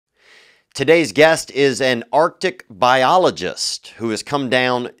Today's guest is an Arctic biologist who has come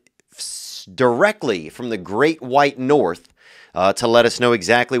down directly from the Great White North to let us know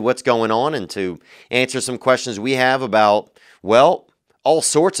exactly what's going on and to answer some questions we have about, well, all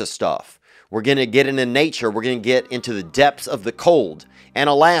sorts of stuff. We're going to get into nature. We're going to get into the depths of the cold and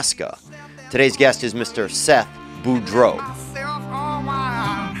Alaska. Today's guest is Mr. Seth Beaudreault.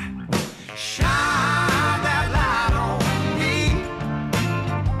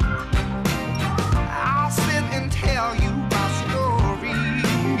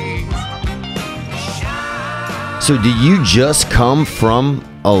 So do you just come from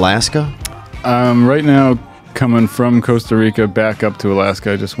Alaska? Right now, coming from Costa Rica back up to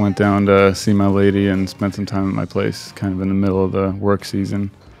Alaska. I just went down to see my lady and spent some time at my place, kind of in the middle of the work season.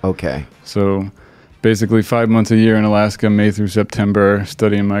 Okay. So basically 5 months a year in Alaska, May through September,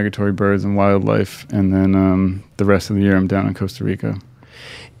 studying migratory birds and wildlife. And then the rest of the year I'm down in Costa Rica.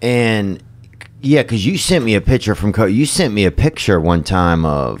 And yeah, because you sent me a picture from you sent me a picture one time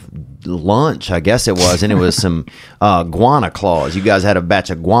of lunch, I guess it was, and it was some iguana claws. You guys had a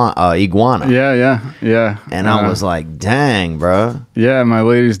batch of iguana. Yeah. And I was like, dang, bro. Yeah, my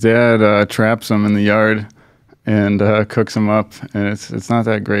lady's dad traps them in the yard and cooks them up, and it's not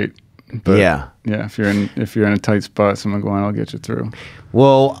that great. But yeah, if you're in a tight spot, some iguana will get you through.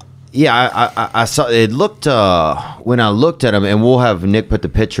 Well, yeah, I saw it. Looked when I looked at them, and we'll have Nick put the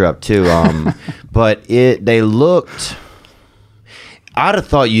picture up too. But they looked. I'd have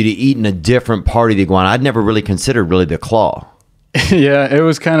thought you'd have eaten a different part of the iguana. I'd never really considered the claw. Yeah, it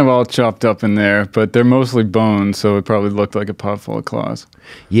was kind of all chopped up in there, but they're mostly bones, so it probably looked like a pot full of claws.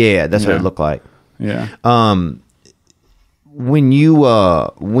 Yeah, that's what it looked like. Yeah. When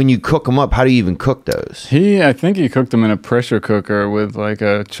you cook them up, how do you even cook those? I think he cooked them in a pressure cooker with like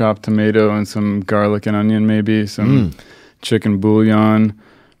a chopped tomato and some garlic and onion, maybe some chicken bouillon.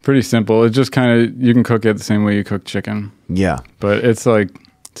 Pretty simple. It's just kind of, you can cook it the same way you cook chicken. Yeah. But it's not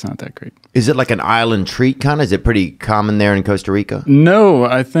that great. Is it like an island treat kind of? Is it pretty common there in Costa Rica? No,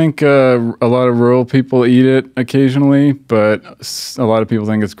 I think a lot of rural people eat it occasionally, but a lot of people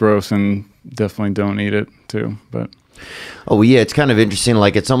think it's gross and definitely don't eat it too. But oh yeah, it's kind of interesting.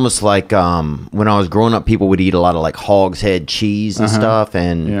 Like it's almost like when I was growing up, people would eat a lot of like hog's head cheese and stuff,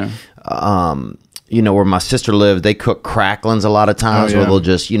 and you know, where my sister lived, they cook cracklings a lot of times where they'll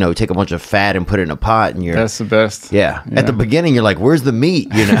just, take a bunch of fat and put it in a pot, and that's the best. Yeah. At the beginning, you're like, "Where's the meat?"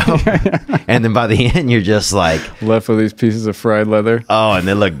 And then by the end, you're just like left with these pieces of fried leather. Oh, and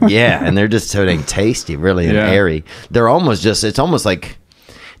they look and they're just so dang tasty, really, and airy. They're almost like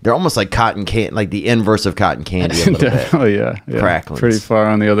cotton candy, like the inverse of cotton candy. A little Definitely, bit. Yeah. Cracklings. Pretty far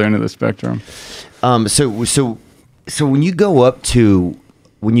on the other end of the spectrum. So when you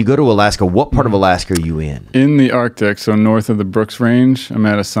go to Alaska, what part of Alaska are you in? In the Arctic, so north of the Brooks Range. I'm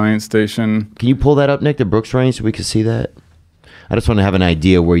at a science station. Can you pull that up, Nick, the Brooks Range, so we can see that? I just want to have an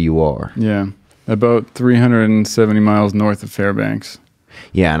idea where you are. Yeah, about 370 miles north of Fairbanks.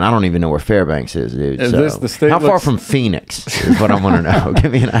 Yeah, and I don't even know where Fairbanks is, dude. How far from Phoenix is what I want to know.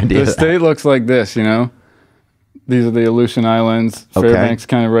 Give me an idea. The state looks like this, These are the Aleutian Islands. Fairbanks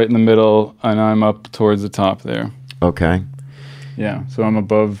kind of right in the middle, and I'm up towards the top there. Okay. Yeah, so I'm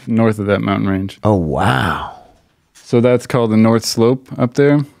north of that mountain range. Oh, wow. So that's called the North Slope up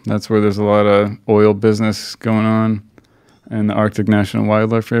there. That's where there's a lot of oil business going on, and the Arctic National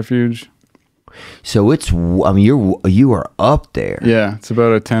Wildlife Refuge. So you are up there. Yeah, it's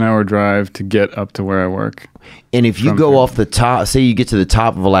about a 10-hour drive to get up to where I work. And if you go off the top, say you get to the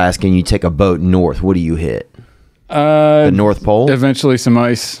top of Alaska and you take a boat north, what do you hit? The North Pole? Eventually some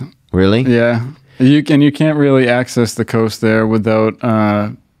ice. Really? Yeah. You can't really access the coast there without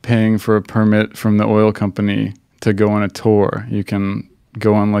paying for a permit from the oil company to go on a tour. You can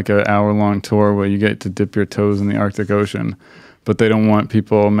go on like an hour-long tour where you get to dip your toes in the Arctic Ocean, but they don't want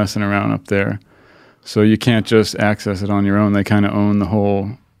people messing around up there. So you can't just access it on your own. They kind of own the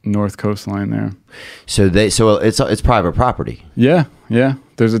whole north coastline there. So it's private property. Yeah.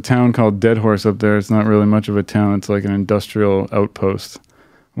 There's a town called Dead Horse up there. It's not really much of a town. It's like an industrial outpost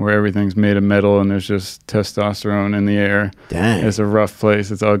where everything's made of metal and there's just testosterone in the air. Dang. It's a rough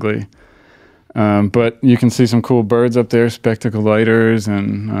place. It's ugly. But you can see some cool birds up there, spectacled eiders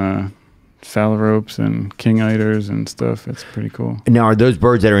and phalaropes and king eiders and stuff. It's pretty cool. Now, are those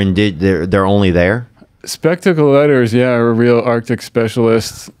birds that are they're only there? Spectacled eiders, are real Arctic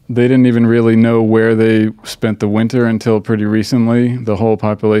specialists. They didn't even really know where they spent the winter until pretty recently. The whole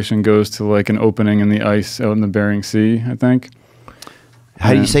population goes to like an opening in the ice out in the Bering Sea, I think.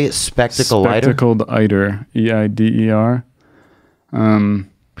 How do you say it? Spectacled eider? Spectacled eider, E-I-D-E-R.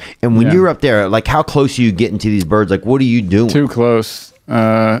 And when you're up there, like how close are you getting to these birds? Like what are you doing? Too close.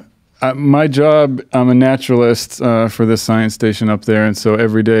 My job, I'm a naturalist for this science station up there, and so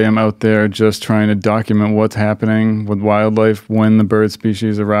every day I'm out there just trying to document what's happening with wildlife, when the bird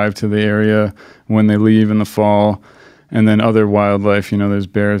species arrive to the area, when they leave in the fall, and then other wildlife. You know, there's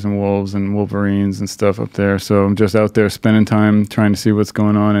bears and wolves and wolverines and stuff up there. So I'm just out there spending time trying to see what's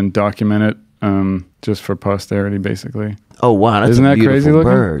going on and document it just for posterity, basically. Oh, wow. That's Isn't that crazy beautiful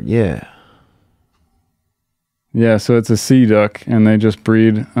looking? bird. Yeah. Yeah, so it's a sea duck, and they just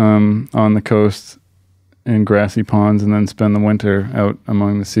breed on the coast in grassy ponds and then spend the winter out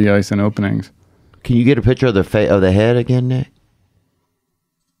among the sea ice and openings. Can you get a picture of the head again, Nick?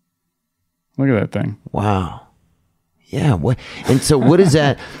 Look at that thing. Wow. Yeah. What? And so what is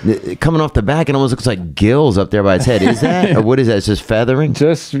that coming off the back? It almost looks like gills up there by its head. Is that? Yeah. Or what is that? It's just feathering?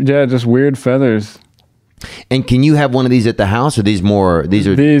 Just weird feathers. And can you have one of these at the house, or these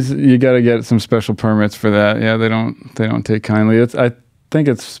you got to get some special permits for that. Yeah, they don't take kindly. I think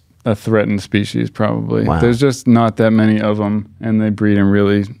it's a threatened species probably. Wow. There's just not that many of them, and they breed in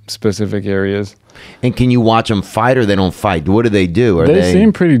really specific areas. And can you watch them fight, or they don't fight? What do they do? They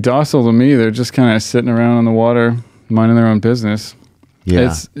seem pretty docile to me. They're just kind of sitting around in the water, minding their own business.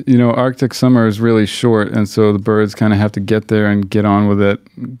 Yeah. It's, Arctic summer is really short, and so the birds kind of have to get there and get on with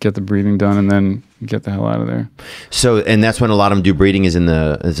it, get the breeding done, and then get the hell out of there. So, and that's when a lot of them do breeding is in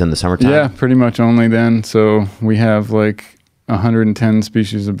the summertime? Yeah, pretty much only then. So we have like 110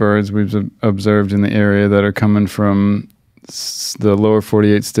 species of birds we've observed in the area that are coming from the lower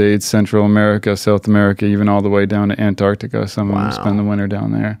 48 states, Central America, South America, even all the way down to Antarctica. Some of them spend the winter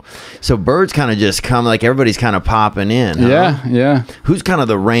down there. So birds kind of just come, like everybody's kind of popping in. Huh? Yeah. Who's kind of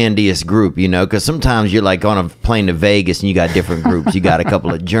the randiest group, because sometimes you're like on a plane to Vegas and you got different groups. You got a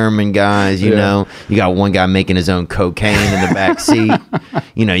couple of German guys, you know. You got one guy making his own cocaine in the back seat.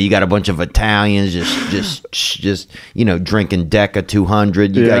 You got a bunch of Italians just drinking Decca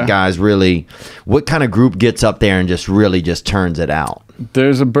 200. You got guys really. What kind of group gets up there and just really just turns it out?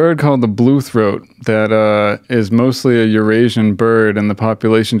 There's a bird called the blue throat that is mostly a Eurasian bird, and the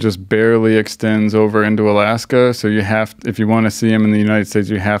population just barely extends over into Alaska. So if you want to see them in the United States,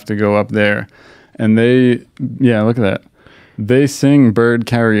 you have to go up there. And look at that. They sing bird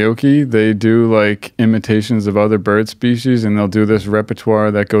karaoke. They do like imitations of other bird species, and they'll do this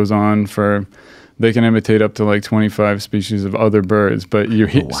repertoire that goes on for. They can imitate up to like 25 species of other birds, but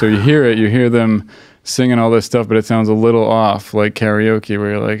so you hear them singing all this stuff, but it sounds a little off, like karaoke,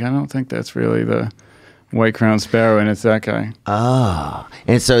 where you're like, I don't think that's really the white-crowned sparrow, and it's that guy. Oh,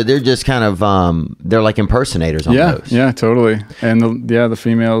 and so they're just kind of they're like impersonators almost. Yeah, totally. And the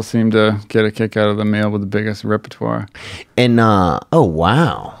females seem to get a kick out of the male with the biggest repertoire. And oh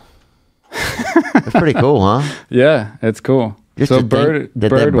wow, that's pretty cool, huh? Yeah, it's cool. Just so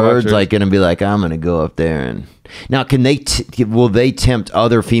bird's like going to be like, I'm going to go up there and now will they tempt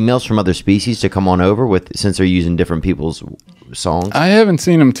other females from other species to come on over since they're using different people's songs? I haven't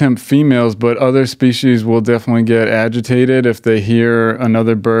seen them tempt females, but other species will definitely get agitated if they hear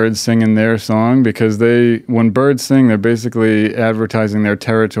another bird singing their song, because when birds sing, they're basically advertising their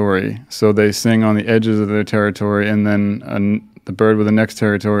territory. So they sing on the edges of their territory, and then the bird with the next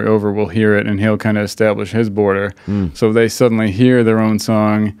territory over will hear it, and he'll kind of establish his border. So if they suddenly hear their own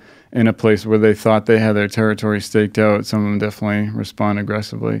song in a place where they thought they had their territory staked out, some of them definitely respond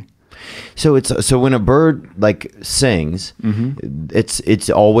aggressively. So when a bird like sings, it's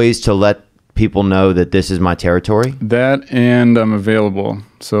always to let people know that this is my territory? That, and I'm available.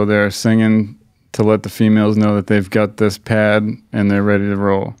 So they're singing to let the females know that they've got this pad and they're ready to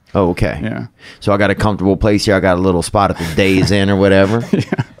roll. Oh, okay. Yeah. So I got a comfortable place here. I got a little spot at the Days Inn or whatever.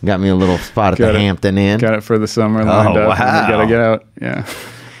 Yeah. Got me a little spot at the Hampton Inn. Got it for the summer lined up. Wow. You got to get out. Yeah.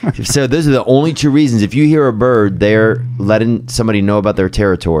 So those are the only two reasons. If you hear a bird, they're letting somebody know about their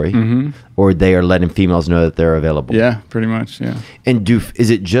territory, or they are letting females know that they're available. Yeah, pretty much, yeah. And is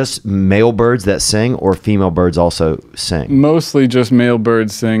it just male birds that sing, or female birds also sing? Mostly just male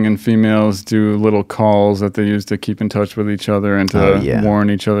birds sing, and females do little calls that they use to keep in touch with each other and to warn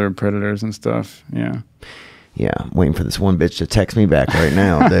each other of predators and stuff. Yeah. Yeah, I'm waiting for this one bitch to text me back right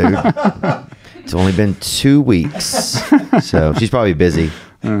now, dude. It's only been 2 weeks, so she's probably busy.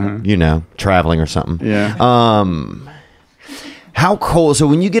 Traveling or something. Yeah. How cold? So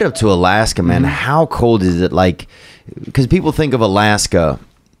when you get up to Alaska, man, how cold is it? Like, because people think of Alaska,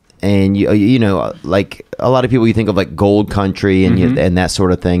 and like a lot of people, you think of like gold country and and that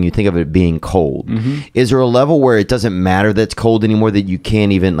sort of thing. You think of it being cold. Is there a level where it doesn't matter that it's cold anymore, that you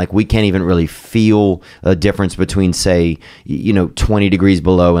can't even we can't even really feel a difference between, say, 20 degrees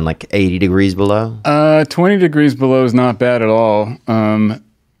below and like 80 degrees below? 20 degrees below is not bad at all.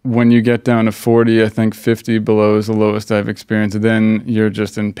 when you get down to 40, I think 50 below is the lowest I've experienced. Then you're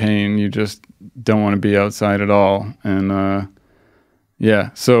just in pain. You just don't want to be outside at all. And yeah,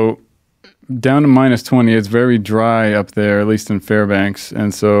 so down to minus 20, it's very dry up there, at least in Fairbanks.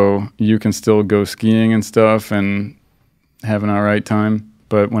 And so you can still go skiing and stuff and have an all right time.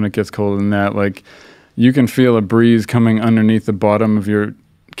 But when it gets colder than that, like you can feel a breeze coming underneath the bottom of your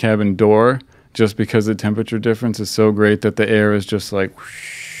cabin door just because the temperature difference is so great that the air is just like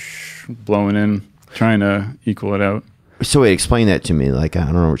whoosh, blowing in, trying to equal it out. So wait, explain that to me. Like, I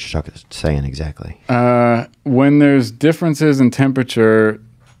don't know what you're saying exactly. When there's differences in temperature,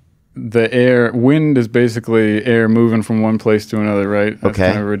 the wind is basically air moving from one place to another, right? That's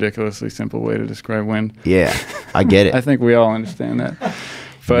kind of a ridiculously simple way to describe wind. Yeah, I get it. I think we all understand that.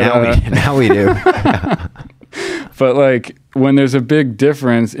 But now we do. But like when there's a big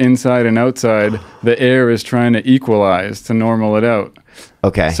difference inside and outside, the air is trying to equalize to normal it out.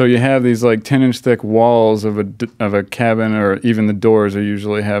 Okay. So you have these like 10-inch thick walls of a cabin, or even the doors are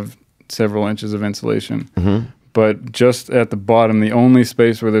usually have several inches of insulation. Mm-hmm. But just at the bottom, the only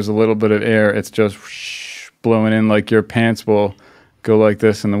space where there's a little bit of air, it's just whoosh, blowing in. Like your pants will go like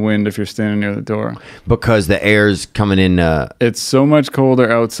this in the wind if you're standing near the door. Because the air's coming in. It's so much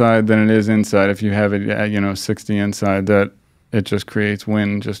colder outside than it is inside. If you have it at 60 inside, that it just creates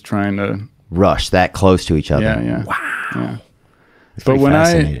wind just trying to rush that close to each other. Yeah. Wow. Yeah. But when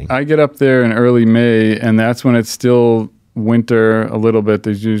I get up there in early May, and that's when it's still winter a little bit,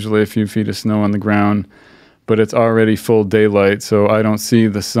 there's usually a few feet of snow on the ground, but it's already full daylight, so I don't see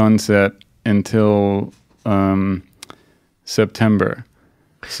the sunset until September.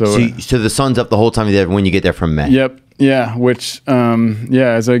 So the sun's up the whole time when you get there from May. Yep. Yeah. Which,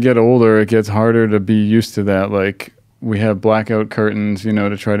 as I get older, it gets harder to be used to that. Like we have blackout curtains,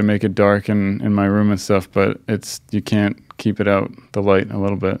 to try to make it dark in my room and stuff, but you can't keep it out, the light a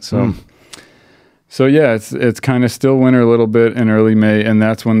little bit. So, So yeah, it's kind of still winter a little bit in early May, and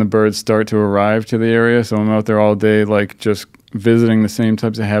that's when the birds start to arrive to the area. So I'm out there all day, like just visiting the same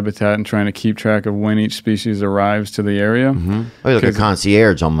types of habitat and trying to keep track of when each species arrives to the area. Mm-hmm. Oh, you're like a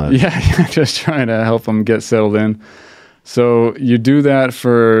concierge almost. Yeah, just trying to help them get settled in. So you do that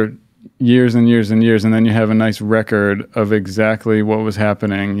for years and years and years, and then you have a nice record of exactly what was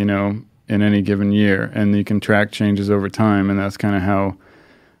happening, in any given year, and you can track changes over time, and that's kind of how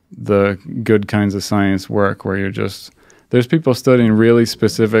the good kinds of science work, where there's people studying really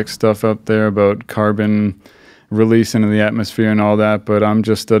specific stuff up there about carbon release into the atmosphere and all that, but I'm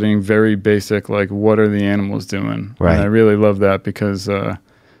just studying very basic, like what are the animals doing? Right. And I really love that because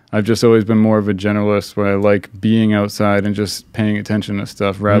I've just always been more of a generalist, where I like being outside and just paying attention to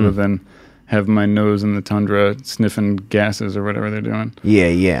stuff rather than having my nose in the tundra sniffing gases or whatever they're doing.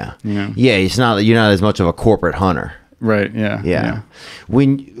 Yeah. Yeah, you're not as much of a corporate hunter. Right. Yeah.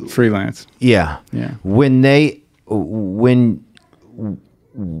 When freelance. Yeah. When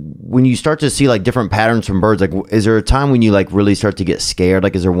you start to see like different patterns from birds, like is there a time when you like really start to get scared?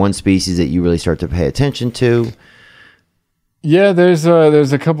 Like, is there one species that you really start to pay attention to? Yeah, there's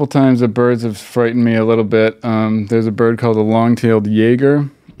a couple times that birds have frightened me a little bit. There's a bird called the long-tailed Jaeger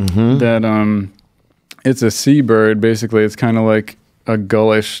that it's a seabird. Basically, it's kind of like a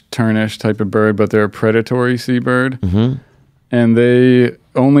gullish, ternish type of bird, but they're a predatory seabird. Mm-hmm. And they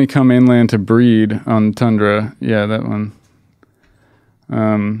only come inland to breed on tundra. Yeah, that one.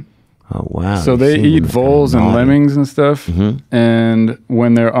 Oh, wow. So they eat voles and lemmings and stuff. Mm-hmm. And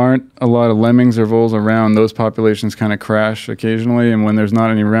when there aren't a lot of lemmings or voles around, those populations kind of crash occasionally. And when there's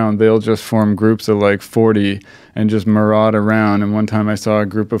not any around, they'll just form groups of like 40 and just maraud around. And one time I saw a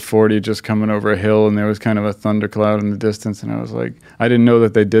group of 40 just coming over a hill, and there was kind of a thundercloud in the distance. And I was like, I didn't know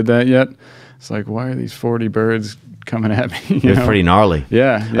that they did that yet. It's like, why are these 40 birds coming at me? It's pretty gnarly.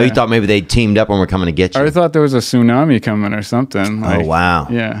 Yeah. Oh, you thought maybe they teamed up and were coming to get you? I thought there was a tsunamis coming or something. Like, oh, wow.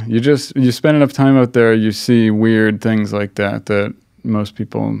 Yeah. You spend enough time out there, you see weird things like that most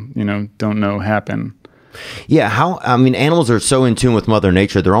people, don't know happen. Yeah. Animals are so in tune with Mother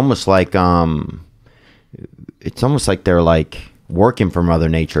Nature. They're almost like, it's almost like they're like working for Mother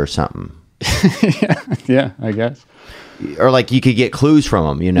Nature or something. Yeah, I guess. Or like you could get clues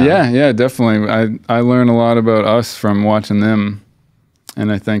from them, Yeah, definitely. I learn a lot about us from watching them,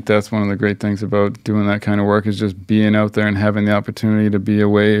 and I think that's one of the great things about doing that kind of work, is just being out there and having the opportunity to be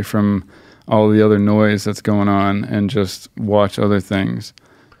away from all the other noise that's going on and just watch other things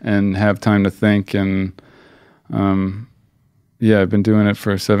and have time to think. And I've been doing it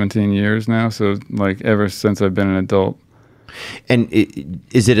for 17 years now, so like ever since I've been an adult. And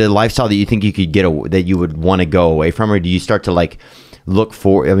is it a lifestyle that you think you could that you would want to go away from, or do you start to like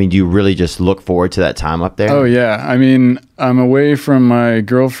do you really just look forward to that time up there? Oh yeah. I mean, I'm away from my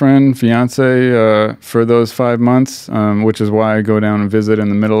girlfriend, fiance, for those 5 months, which is why I go down and visit in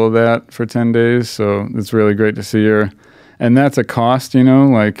the middle of that for 10 days. So it's really great to see her. And that's a cost, you know,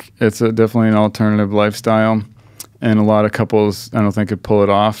 like it's definitely an alternative lifestyle. And a lot of couples, I don't think, could pull it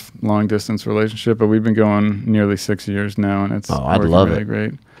off, long distance relationship. But we've been going nearly 6 years now, and it's I'd working love really it.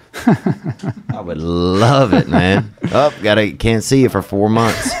 great. I would love it, man. Can't see you for 4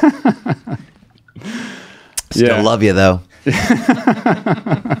 months. Still love you though.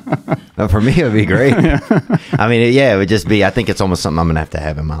 But for me, it would be great. I mean, it would just be. I think it's almost something I'm gonna have to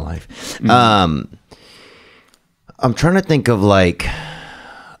have in my life. Mm-hmm. I'm trying to think of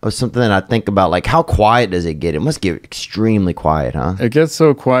something that I think about, like how quiet does it get? It must get extremely quiet, huh? It gets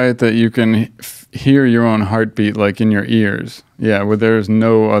so quiet that you can hear your own heartbeat like in your ears. Yeah, where there's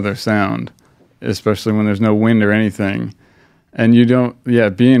no other sound, especially when there's no wind or anything. And you don't,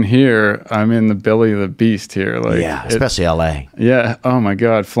 being here, I'm in the belly of the beast here. Like, especially LA. Yeah, oh my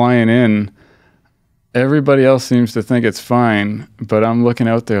God, flying in, everybody else seems to think it's fine, but I'm looking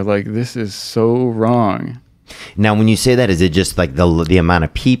out there like, this is so wrong. Now, when you say that, is it just like the amount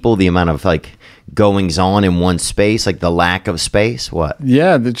of people, the amount of like goings on in one space, like the lack of space? What?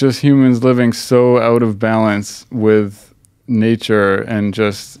 Yeah, that just humans living so out of balance with nature, and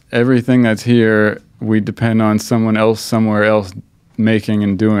just everything that's here, we depend on someone else somewhere else making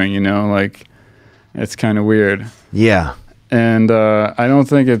and doing, you know, like it's kind of weird. Yeah. And I don't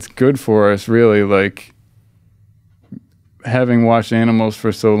think it's good for us, really. Like, having watched animals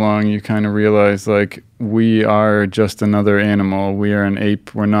for so long, you kind of realize, like, we are just another animal. We are an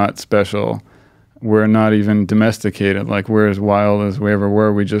ape. We're not special. We're not even domesticated. Like, we're as wild as we ever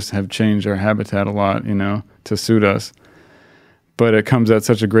were. We just have changed our habitat a lot, you know, to suit us. But it comes at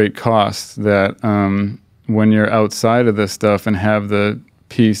such a great cost that when you're outside of this stuff and have the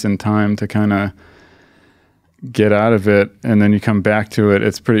peace and time to kind of get out of it, and then you come back to it,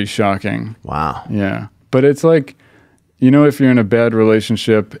 it's pretty shocking. Wow. Yeah. But it's like, you know, if you're in a bad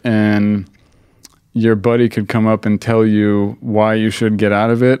relationship and your buddy could come up and tell you why you should get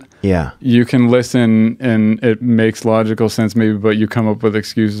out of it, you can listen and it makes logical sense maybe, but you come up with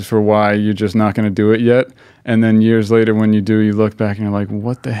excuses for why you're just not going to do it yet. And then years later when you do, you look back and you're like,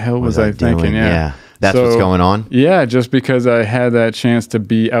 what the hell was I thinking? Yeah. That's what's going on? Yeah, just because I had that chance to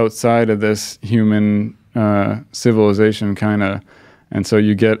be outside of this human civilization kind of. And so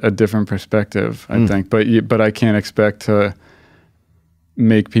you get a different perspective, I think. But I can't expect to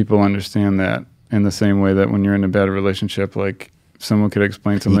make people understand that in the same way that when you're in a bad relationship, like someone could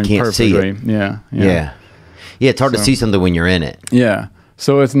explain something perfectly. See it. Yeah, it's hard to see something when you're in it. Yeah.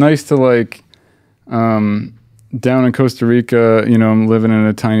 So it's nice to, like, down in Costa Rica, you know, I'm living in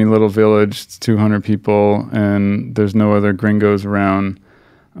a tiny little village. It's 200 people, and there's no other gringos around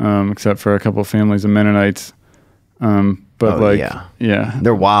except for a couple families of Mennonites. But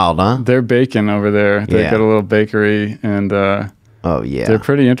they're wild, huh? They're baking over there. They got a little bakery, and they're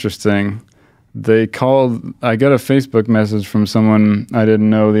pretty interesting. I got a Facebook message from someone I didn't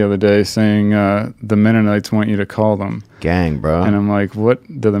know the other day saying the Mennonites want you to call them. Gang, bro. And I'm like, what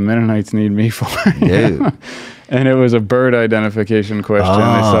do the Mennonites need me for? Dude. And it was a bird identification question.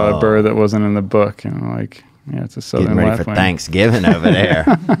 I saw a bird that wasn't in the book, and I'm like, yeah, it's a southern Getting ready for Thanksgiving over there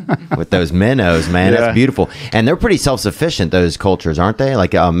with those minnows, man. That's beautiful. And they're pretty self-sufficient, those cultures, aren't they?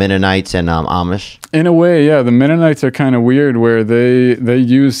 Like Mennonites and Amish? In a way, yeah. The Mennonites are kind of weird where they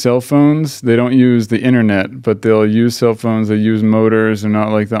use cell phones. They don't use the internet, but they'll use cell phones. They use motors. They're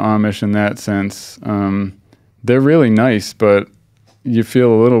not like the Amish in that sense. They're really nice, but you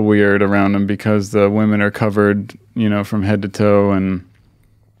feel a little weird around them because the women are covered, you know, from head to toe. And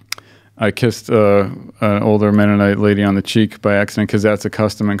I kissed an older Mennonite lady on the cheek by accident because that's a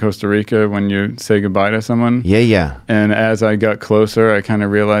custom in Costa Rica when you say goodbye to someone. Yeah. And as I got closer, I kind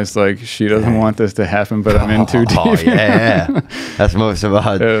of realized, like, she doesn't want this to happen, but I'm in too deep. Oh, yeah. That's most of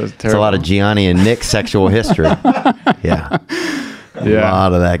it's a lot of Gianni and Nick's sexual history. Yeah. A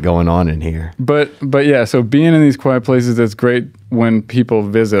lot of that going on in here. But yeah, so being in these quiet places, it's great when people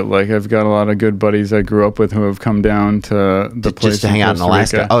visit. Like, I've got a lot of good buddies I grew up with who have come down to the place just to hang out in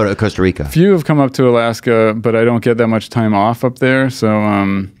Alaska. Oh, to Costa Rica. Few have come up to Alaska, but I don't get that much time off up there. So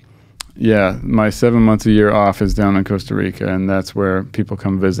my 7 months a year off is down in Costa Rica, and that's where people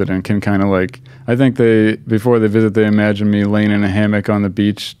come visit and can kind of, like, I think before they visit, they imagine me laying in a hammock on the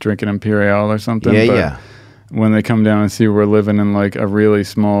beach drinking Imperial or something. Yeah. When they come down and see we're living in, like, a really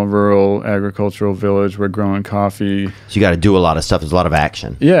small rural agricultural village, we're growing coffee. So you got to do a lot of stuff. There's a lot of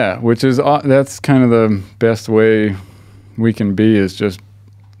action. Yeah, that's kind of the best way we can be, is just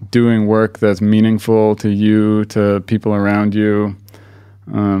doing work that's meaningful to you, to people around you.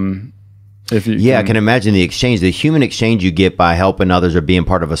 If you I can imagine the exchange, the human exchange you get by helping others or being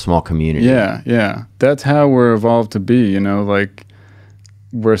part of a small community. Yeah. That's how we're evolved to be, like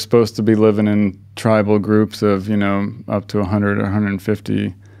we're supposed to be living in tribal groups of, up to 100 or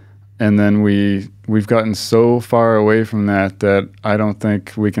 150. And then we've gotten so far away from that I don't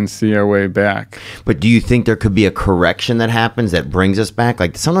think we can see our way back. But do you think there could be a correction that happens that brings us back?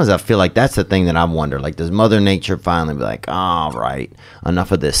 Like sometimes I feel like that's the thing that I wonder. Like, does Mother Nature finally be like, all right,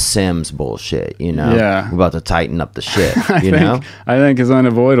 enough of this Sims bullshit, Yeah. We're about to tighten up the shit, I think it's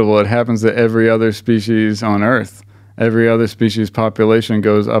unavoidable. It happens to every other species on Earth. Every other species population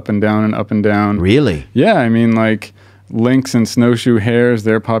goes up and down and up and down. Really? Yeah, I mean, like lynx and snowshoe hares,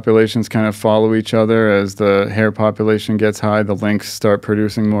 their populations kind of follow each other. As the hare population gets high, the lynx start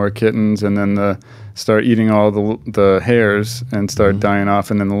producing more kittens, and then start eating all the hares and start dying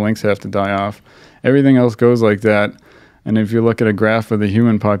off, and then the lynx have to die off. Everything else goes like that. And if you look at a graph of the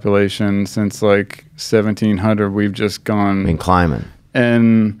human population since like 1700, we've just been climbing.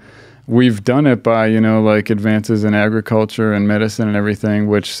 And we've done it by, like advances in agriculture and medicine and everything,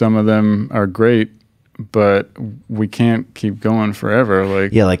 which some of them are great, but we can't keep going forever.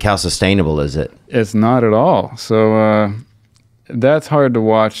 Like how sustainable is it? It's not at all. So that's hard to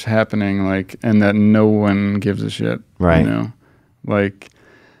watch happening, and that no one gives a shit. Right.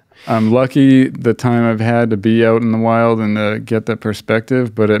 I'm lucky the time I've had to be out in the wild and to get that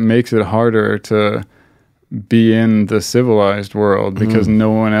perspective, but it makes it harder to be in the civilized world because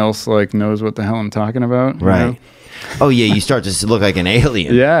no one else knows what the hell I'm talking about. Right. Oh yeah, you start to look like an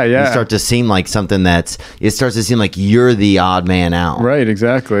alien. Yeah. You start to seem like something it starts to seem like you're the odd man out. Right,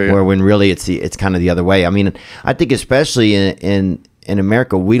 exactly. Where when really it's kind of the other way. I mean, I think especially in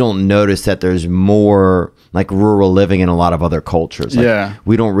America, we don't notice that there's more rural living in a lot of other cultures.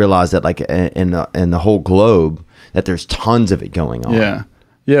 We don't realize that in the whole globe that there's tons of it going on.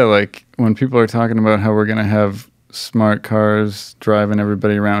 Yeah, like when people are talking about how we're going to have smart cars driving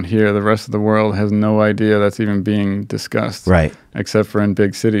everybody around here, the rest of the world has no idea that's even being discussed. Right. Except for in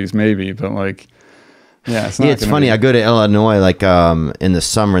big cities, maybe. But it's funny. I go to Illinois in the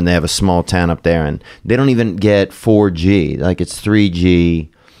summer, and they have a small town up there, and they don't even get 4G. It's 3G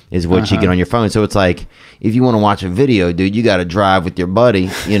is what you get on your phone. So it's like, if you want to watch a video, dude, you got to drive with your buddy,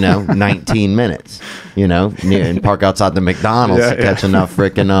 19 minutes, and park outside the McDonald's to catch enough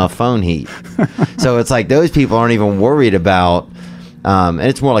freaking phone heat. So it's like those people aren't even worried about, and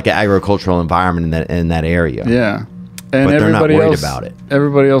it's more like an agricultural environment in that area. Yeah. And but they're not worried else, about it.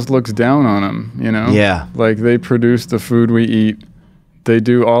 Everybody else looks down on them, Yeah. Like they produce the food we eat. They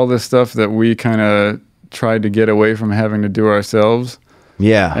do all this stuff that we kind of tried to get away from having to do ourselves.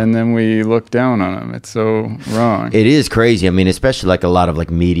 Yeah. And then we look down on them. It's so wrong. It is crazy. I mean, especially a lot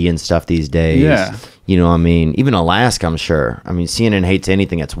of media and stuff these days. Yeah. I mean, even Alaska, I'm sure. I mean, CNN hates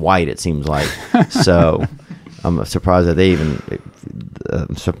anything that's white, it seems like. So I'm surprised that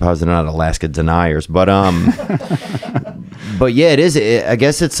I'm surprised they're not Alaska deniers. But but yeah, it is. I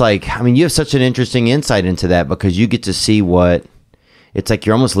guess it's you have such an interesting insight into that because you get to see it's like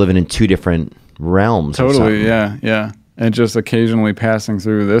you're almost living in two different realms. Totally. Yeah. And just occasionally passing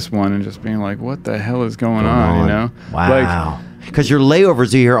through this one and just being like, what the hell is going on? Wow. Because your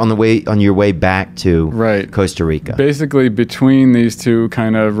layovers are here on your way back to Costa Rica. Basically, between these two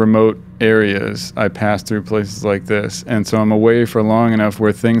kind of remote areas, I pass through places like this. And so I'm away for long enough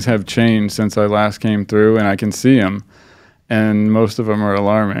where things have changed since I last came through, and I can see them. And most of them are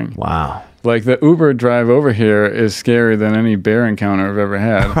alarming. Wow. Like the Uber drive over here is scarier than any bear encounter I've ever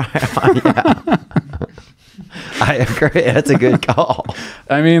had. Yeah. I agree. That's a good call.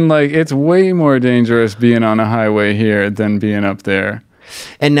 I mean, it's way more dangerous being on a highway here than being up there.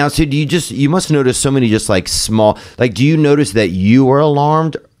 And now, so you must notice so many just small, do you notice that you are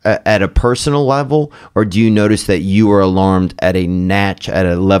alarmed at a personal level, or do you notice that you are alarmed at a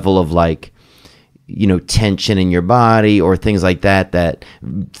level of tension in your body or things like that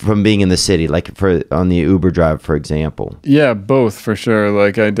from being in the city, on the Uber drive, for example? Yeah, both for sure.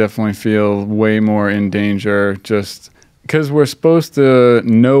 I definitely feel way more in danger just because we're supposed to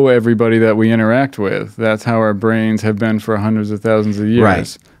know everybody that we interact with. That's how our brains have been for hundreds of thousands of years.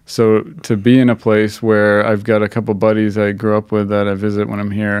 Right. So to be in a place where I've got a couple buddies I grew up with that I visit when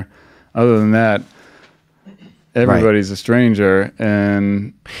I'm here, other than that, everybody's a stranger.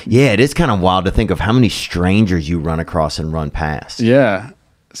 And yeah, it is kind of wild to think of how many strangers you run across and run past. Yeah.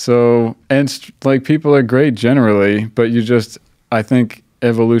 So, and people are great generally, but I think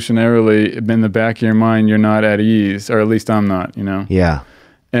evolutionarily in the back of your mind, you're not at ease, or at least I'm not, Yeah.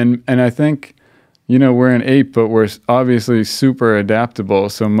 And I think, we're an ape, but we're obviously super adaptable.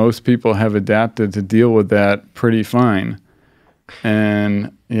 So most people have adapted to deal with that pretty fine.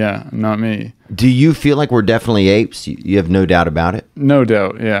 And yeah, not me. Do you feel like we're definitely apes? You have no doubt about it? No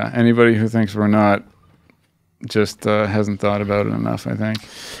doubt, yeah. Anybody who thinks we're not just hasn't thought about it enough, I think.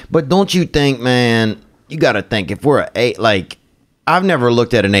 But don't you think, man, you got to think, if we're an ape, like, I've never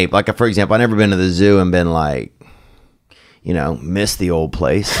looked at an ape. Like, for example, I've never been to the zoo and been like, you know, miss the old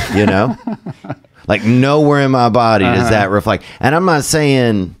place, you know? Like, nowhere in my body does that reflect. And I'm not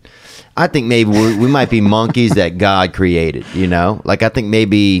saying, I think maybe we might be monkeys that God created, you know? Like, I think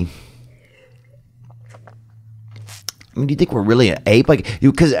maybe, I mean, do you think we're really an ape? Like,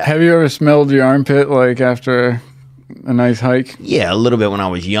 because have you ever smelled your armpit like after a nice hike? Yeah, a little bit when I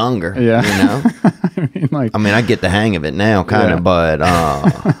was younger. Yeah, you know. I mean, I get the hang of it now, kind of, but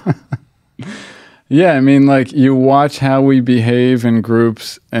yeah, I mean, like, you watch how we behave in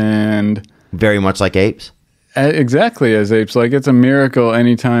groups, and very much like apes. Exactly as apes. Like, it's a miracle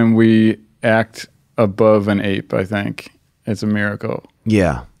anytime we act above an ape. I think it's a miracle.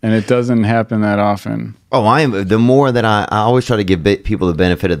 Yeah. And it doesn't happen that often. Oh, the more that I always try to give people the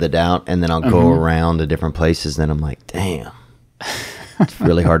benefit of the doubt, and then I'll go around to different places, and then I'm like, damn, it's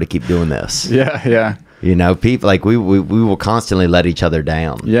really hard to keep doing this. Yeah, yeah. You know, people, like, we will constantly let each other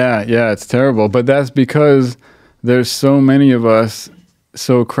down. Yeah, yeah, it's terrible. But that's because there's so many of us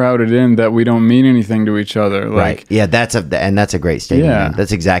so crowded in that we don't mean anything to each other. Like, right. Yeah, that's a great statement. Yeah. Man.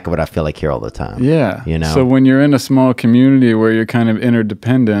 That's exactly what I feel like here all the time. Yeah. You know. So when you're in a small community where you're kind of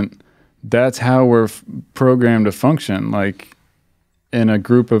interdependent, that's how we're programmed to function. Like, in a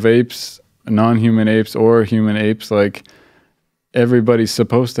group of apes, non-human apes or human apes, like, everybody's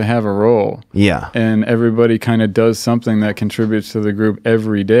supposed to have a role. Yeah. And everybody kind of does something that contributes to the group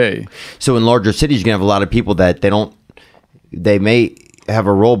every day. So in larger cities, you can have a lot of people that they may have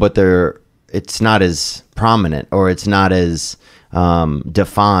a role, but it's not as prominent, or it's not as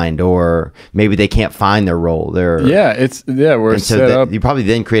defined, or maybe they can't find their role. We're set up. You probably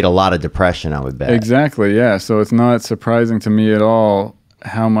then create a lot of depression, I would bet. Exactly, yeah. So it's not surprising to me at all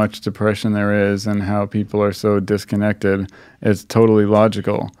how much depression there is and how people are so disconnected. It's totally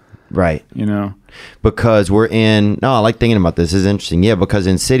logical. Right. You know? Because I like thinking about this. This is interesting. Yeah, because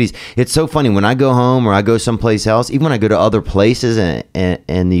in cities, it's so funny. When I go home or I go someplace else, even when I go to other places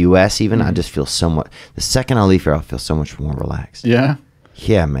in the U.S. even, I just feel the second I leave here, I feel so much more relaxed. Yeah?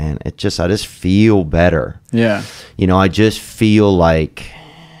 Yeah, man. I just feel better. Yeah. You know, I just feel like,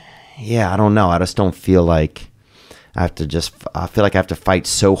 I don't know. I just don't feel like I feel like I have to fight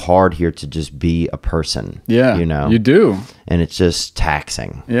so hard here to just be a person. Yeah, you know, you do. And it's just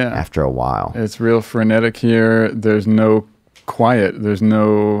taxing. Yeah. After a while. It's real frenetic here. There's no quiet. There's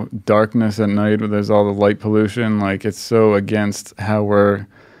no darkness at night. There's all the light pollution. Like, it's so against how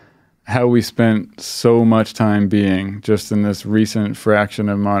we spent so much time being. Just in this recent fraction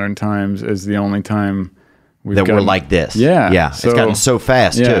of modern times is the only time we're like this. Yeah. Yeah. It's gotten so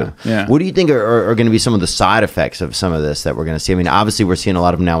fast, too. Yeah. What do you think are going to be some of the side effects of some of this that we're going to see? I mean, obviously, we're seeing a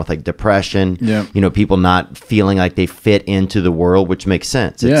lot of them now with, like, depression. Yeah. You know, people not feeling like they fit into the world, which makes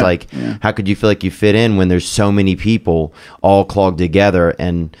sense. It's like, how could you feel like you fit in when there's so many people all clogged together,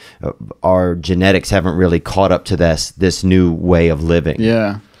 and our genetics haven't really caught up to this new way of living?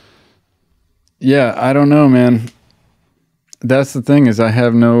 Yeah. Yeah, I don't know, man. That's the thing, is I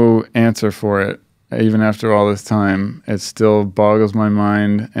have no answer for it. Even after all this time, it still boggles my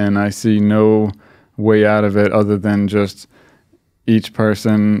mind, and I see no way out of it other than just each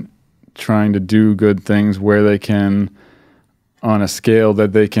person trying to do good things where they can, on a scale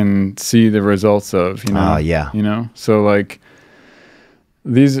that they can see the results of, you know? You know? So, like,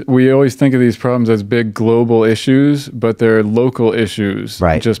 we always think of these problems as big global issues, but they're local issues,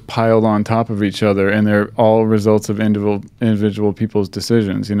 right, just piled on top of each other, and they're all results of individual people's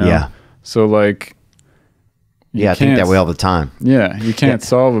decisions, you know? Yeah. So, like... I think that way all the time. Yeah, you can't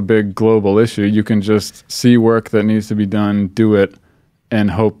solve a big global issue. You can just see work that needs to be done, do it,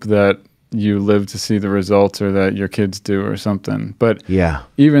 and hope that you live to see the results, or that your kids do, or something. But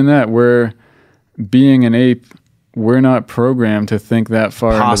even that, being an ape, we're not programmed to think that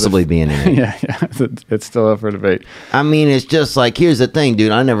far. Possibly being an ape. Yeah, it's still up for debate. I mean, it's just like, here's the thing,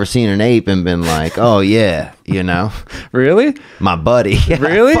 dude. I never seen an ape and been like, oh yeah, you know. Really? My buddy.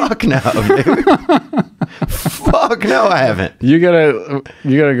 Really? Fuck no, dude. Fuck no, I haven't. You gotta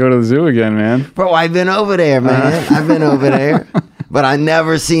go to the zoo again, man. Bro, I've been over there, man. I've been over there. But I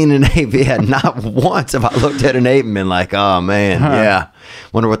never seen an ape. Yeah, not once have I looked at an ape and been like, oh man, yeah.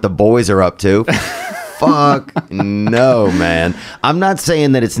 Wonder what the boys are up to. Fuck no, man. I'm not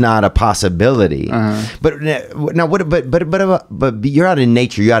saying that it's not a possibility, but now what? But you're out in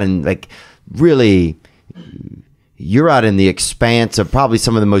nature. You're out in, like, really, you're out in the expanse of probably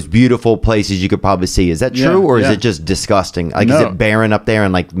some of the most beautiful places you could probably see. Is that true, or is it just disgusting? Like, is it barren up there,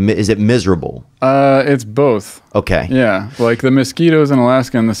 and like, is it miserable? It's both. Okay. Yeah, like the mosquitoes in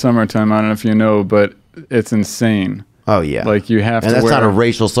Alaska in the summertime. I don't know if you know, but it's insane. Oh yeah. Like you have and to. That's not a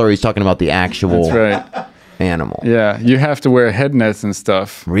racial slur. He's talking about the actual. That's right. Animal. Yeah, you have to wear head nets and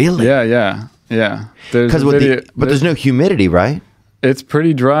stuff. Really? Yeah. Because but there's no humidity, right? It's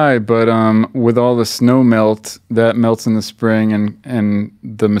pretty dry, but with all the snow melt that melts in the spring, and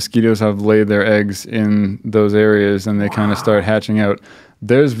the mosquitoes have laid their eggs in those areas, and they kind of start hatching out.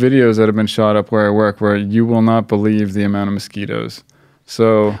 There's videos that have been shot up where I work where you will not believe the amount of mosquitoes.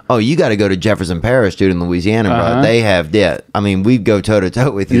 So, you got to go to Jefferson Parish, dude, in Louisiana, bro. They have, I mean, we go toe to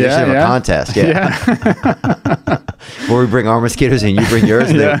toe with you. They should have a contest, where we bring our mosquitoes and you bring yours,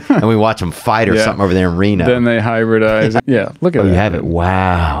 and we watch them fight or something over there in Reno. Then they hybridize. Look at that. You have it.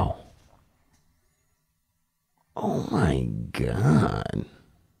 Wow. Oh my God.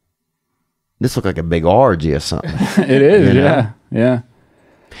 This looks like a big orgy or something. It is, yeah.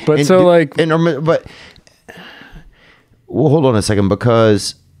 But well, hold on a second,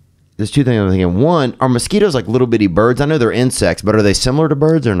 because there's two things I'm thinking. One, are mosquitoes like little bitty birds? I know they're insects, but are they similar to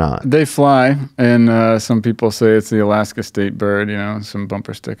birds or not? They fly, and some people say it's the Alaska state bird, some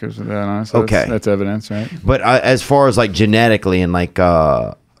bumper stickers with that on it. So that's evidence, right? But as far as like genetically and like,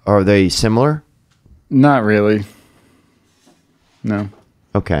 are they similar? Not really. No.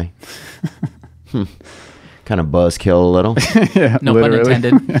 Okay. Kind of buzzkill a little. No pun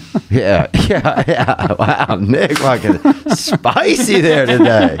intended. Yeah. Wow, Nick, fucking spicy there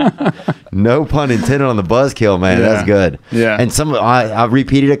today. No pun intended on the buzzkill, man. That's good. Yeah. And I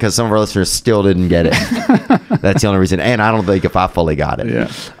repeated it because some of our listeners still didn't get it. That's the only reason. And I don't think if I fully got it. Yeah.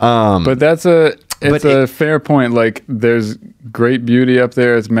 But that's a fair point. Like, there's great beauty up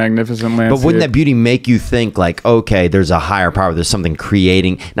there. It's magnificent landscape. But wouldn't that beauty make you think like, okay, there's a higher power. There's something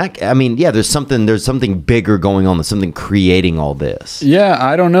creating. There's something bigger going on. There's something creating all this. Yeah,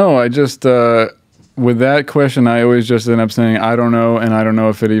 I don't know. I just with that question, I always just end up saying I don't know, and I don't know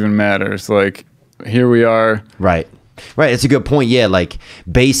if it even matters. Like, here we are. Right. It's a good point. Yeah, like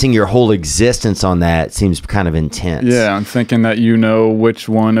basing your whole existence on that seems kind of intense. Yeah, I'm thinking that which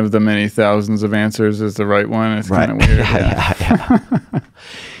one of the many thousands of answers is the right one. It's kind of weird. Yeah.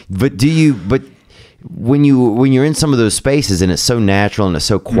 But when you're in some of those spaces and it's so natural and it's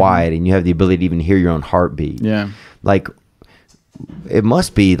so quiet and you have the ability to even hear your own heartbeat. Yeah. Like, it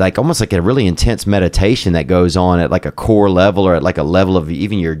must be like almost like a really intense meditation that goes on at like a core level, or at like a level of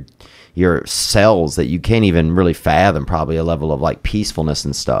even your cells that you can't even really fathom, probably a level of like peacefulness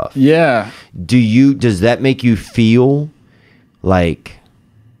and stuff. Yeah. Does that make you feel like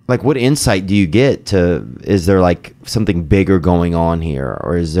what insight do you get to, is there like something bigger going on here,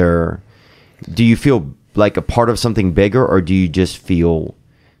 or do you feel like a part of something bigger, or do you just feel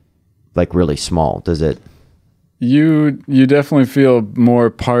like really small? Does it? You definitely feel more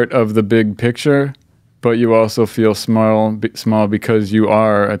part of the big picture, but you also feel small because you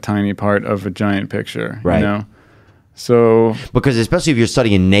are a tiny part of a giant picture, right? So, because especially if you're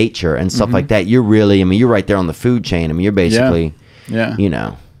studying nature and stuff like that, you're really, you're right there on the food chain. You're basically,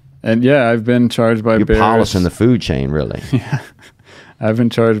 And I've been charged by bears. You're polishing the food chain, really. Yeah. I've been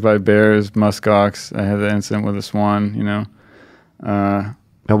charged by bears, muskox. I had the incident with a swan,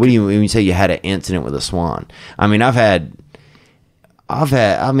 Now, what do you when you say you had an incident with a swan? I've had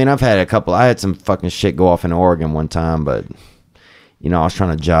a couple. I had some fucking shit go off in Oregon one time, but I was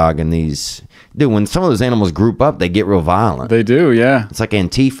trying to jog, and when some of those animals group up, they get real violent. They do, yeah. It's like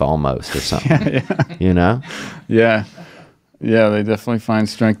Antifa almost, or something. Yeah. Yeah, they definitely find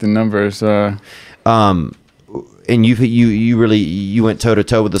strength in numbers. And you went toe to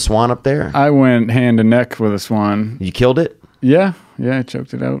toe with the swan up there? I went hand to neck with a swan. You killed it? Yeah, I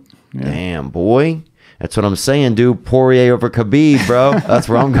choked it out. Yeah. Damn, boy. That's what I'm saying, dude. Poirier over Khabib, bro. That's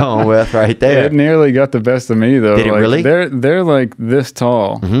where I'm going with right there. It nearly got the best of me, though. Did it really? They're like this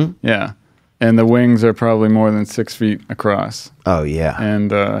tall. Mm-hmm. Yeah. And the wings are probably more than 6 feet across. Oh, yeah. And,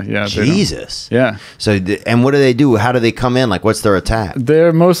 Jesus. Yeah. So, and what do they do? How do they come in? Like, what's their attack?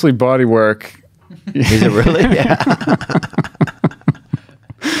 They're mostly body work. Is it really? Yeah.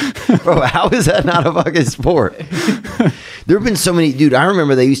 Bro, how is that not a fucking sport? There have been so many, dude. I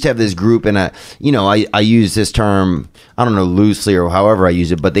remember they used to have this group, and I use this term, I don't know, loosely or however I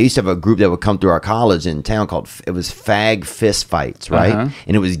use it, but they used to have a group that would come through our college in town called, it was fag fist fights, right? Uh-huh.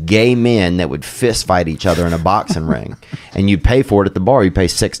 And it was gay men that would fist fight each other in a boxing ring, and you'd pay for it at the bar. You pay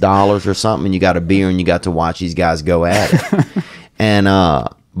 $6 or something, and you got a beer, and you got to watch these guys go at it. And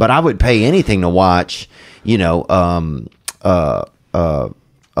but I would pay anything to watch,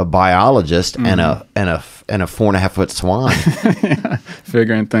 a biologist and a 4.5 foot swan. Yeah,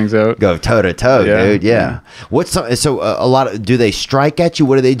 figuring things out. Go toe to toe, dude. Yeah. A lot of, do they strike at you?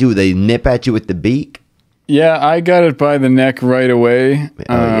 What do they do? They nip at you with the beak? Yeah, I got it by the neck right away,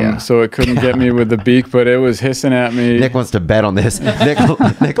 so it couldn't get me with the beak, but it was hissing at me. Nick wants to bet on this. Nick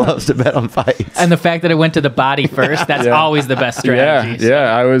loves to bet on fights. And the fact that it went to the body first, that's always the best strategy.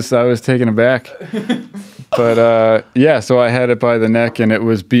 Yeah, I was taken aback. But so I had it by the neck, and it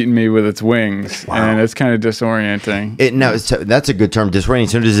was beating me with its wings, and it's kind of disorienting. That's a good term, disorienting.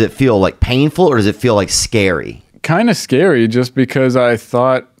 So does it feel like painful, or does it feel like scary? Kind of scary, just because I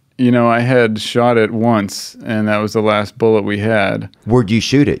thought, I had shot it once, and that was the last bullet we had. Where'd you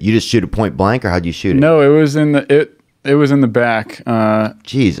shoot it? You just shoot it point blank, or how'd you shoot it? No, it was in the back.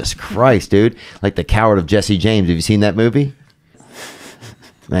 Jesus Christ, dude! Like the Coward of Jesse James. Have you seen that movie?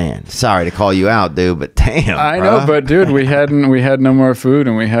 Man, sorry to call you out, dude, but damn. I know, but dude, we had no more food,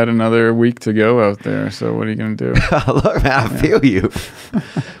 and we had another week to go out there. So what are you gonna do? Look, man, I feel you.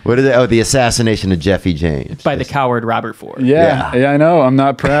 What is it? Oh, the assassination of Jesse James by the coward Robert Ford. Yeah, I know. I'm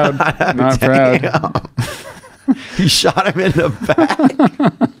not proud. Not proud. You shot him in the back.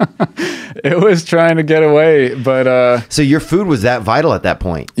 It was trying to get away, but so your food was that vital at that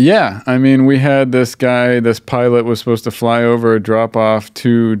point? Yeah, I mean, we had this pilot was supposed to fly over, drop off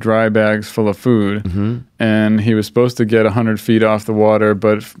 2 dry bags full of food, and he was supposed to get 100 feet off the water,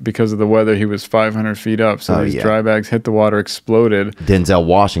 but because of the weather, he was 500 feet up. So these dry bags hit the water, exploded. Denzel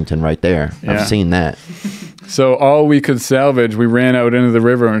Washington, right there. Yeah. I've seen that. So all we could salvage, we ran out into the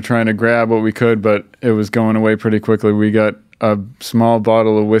river and were trying to grab what we could, but it was going away pretty quickly. We got a small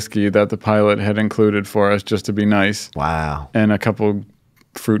bottle of whiskey that the pilot had included for us just to be nice. Wow. And a couple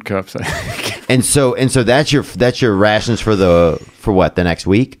fruit cups, I think. And so that's your rations for what, the next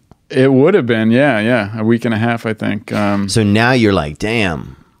week? It would have been, yeah, a week and a half, I think. So now you're like,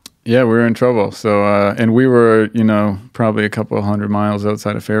 damn. Yeah, we were in trouble. So and we were, probably a couple 100 miles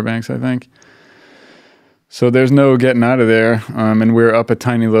outside of Fairbanks, I think. So there's no getting out of there, and we're up a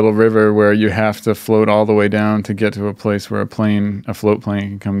tiny little river where you have to float all the way down to get to a place where a float plane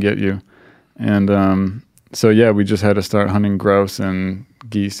can come get you. And we just had to start hunting grouse and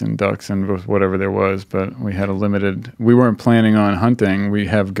geese and ducks and whatever there was, but we weren't planning on hunting. We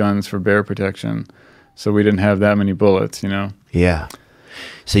have guns for bear protection, so we didn't have that many bullets, Yeah.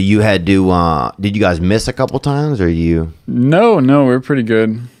 So you had to, did you guys miss a couple times, or you? No, we're pretty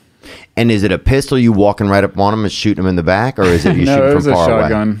good. And is it a pistol you walking right up on them and shooting them in the back, or is it you shooting from far away? No, it was a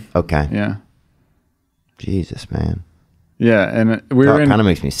shotgun. Okay. Yeah. Jesus, man. Yeah, and we were kind of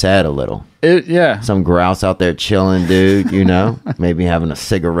makes me sad a little. Yeah. Some grouse out there chilling, dude, maybe having a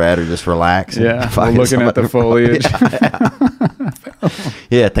cigarette or just relaxing. Yeah, looking at the foliage.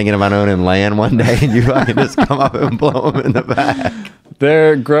 Yeah, thinking about owning land one day, and you fucking just come up and blow them in the back.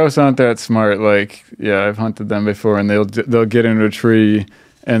 They're grouse aren't that smart. Like, I've hunted them before, and they'll get into a tree,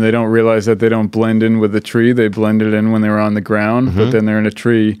 and they don't realize that they don't blend in with the tree. They blended in when they were on the ground, but then they're in a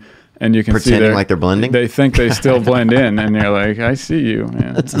tree, and you can pretending like they're blending. They think they still blend in, and you're like, I see you,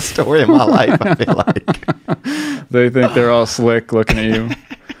 man. That's the story of my life, I feel like. They think they're all slick looking at you.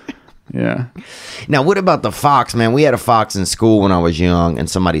 Yeah. Now, what about the fox, man? We had a fox in school when I was young, and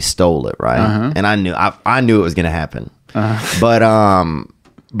somebody stole it, right? And I knew it was going to happen.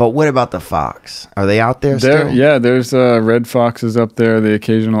 But what about the fox? Are they out there still? Yeah, there's red foxes up there, the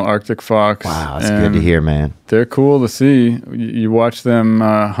occasional Arctic fox. Wow, that's good to hear, man. They're cool to see. You watch them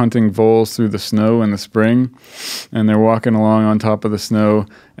hunting voles through the snow in the spring, and they're walking along on top of the snow,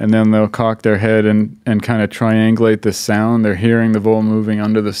 and then they'll cock their head and kind of triangulate the sound. They're hearing the vole moving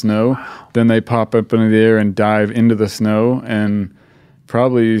under the snow. Then they pop up into the air and dive into the snow, and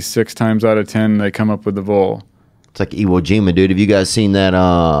probably 6 times out of 10, they come up with the vole. It's like Iwo Jima, dude. Have you guys seen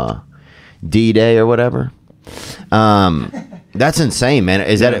that D-Day or whatever? That's insane, man.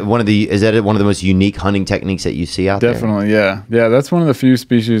 Is that one of the most unique hunting techniques that you see out there? Definitely, yeah. Yeah, that's one of the few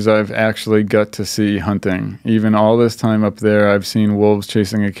species I've actually got to see hunting. Even all this time up there, I've seen wolves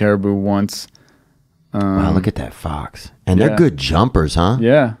chasing a caribou once. Wow, look at that fox. And they're good jumpers, huh?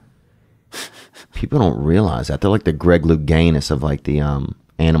 Yeah. People don't realize that. They're like the Greg Louganis of like the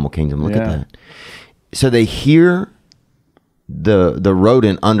animal kingdom. Look at that. So they hear the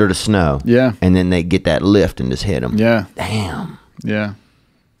rodent under the snow. Yeah. And then they get that lift and just hit them. Yeah. Damn. Yeah.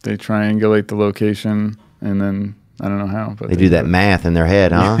 They triangulate the location, and then I don't know how, but they do that math in their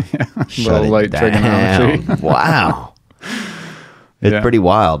head, huh? Yeah. Little light trigonometry. Wow. It's pretty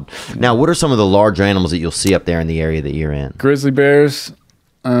wild. Now, what are some of the larger animals that you'll see up there in the area that you're in? Grizzly bears,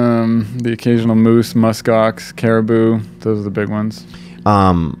 the occasional moose, muskox, caribou. Those are the big ones.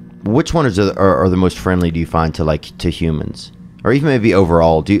 Which one are the most friendly, do you find, to humans? Or even maybe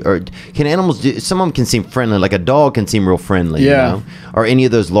overall, can animals some of them can seem friendly, like a dog can seem real friendly, Yeah. you know? Are any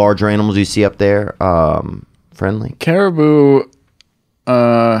of those larger animals you see up there friendly? Caribou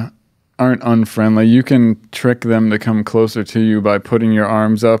aren't unfriendly. You can trick them to come closer to you by putting your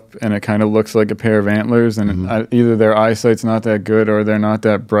arms up, and it kind of looks like a pair of antlers, and either their eyesight's not that good or they're not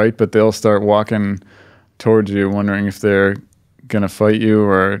that bright, but they'll start walking towards you, wondering if they're going to fight you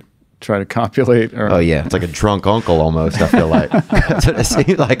or try to copulate. Or Oh, yeah. It's like a drunk uncle almost, I feel like. That's what it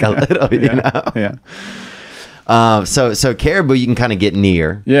seems like a little, you know? Yeah. So caribou, you can kind of get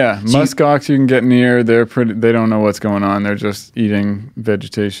near. Yeah, So muskox you can get near. They're pretty. They don't know what's going on. They're just eating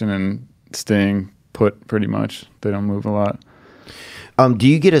vegetation and staying put. Pretty much, they don't move a lot. Do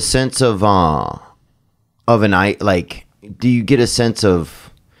you get a sense of an like? Do you get a sense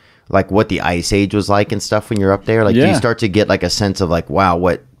of like what the ice age was like and stuff when you're up there? Like, do you start to get like a sense of like, wow,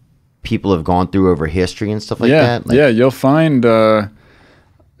 what people have gone through over history and stuff like that? Like, yeah, you'll find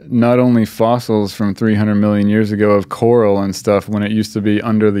not only fossils from 300 million years ago of coral and stuff when it used to be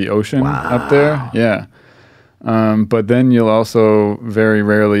under the ocean up there. Yeah. But then you'll also very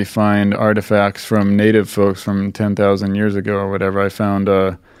rarely find artifacts from native folks from 10,000 years ago or whatever. I found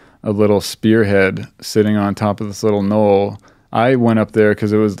a little spearhead sitting on top of this little knoll. I went up there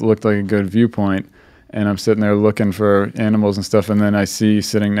because it looked like a good viewpoint, and I'm sitting there looking for animals and stuff, and then I see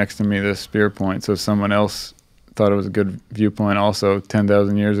sitting next to me this spear point. So someone else thought it was a good viewpoint also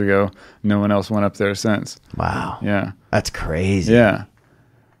 10,000 years ago. No one else went up there since. wow. Yeah. That's crazy. Yeah.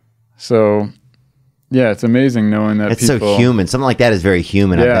 So, yeah, it's amazing knowing that It's people... so human. Something like that is very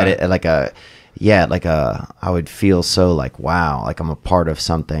human. Yeah. I bet I would feel so like, wow, like I'm a part of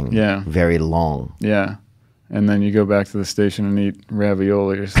something very long. Yeah. And then you go back to the station and eat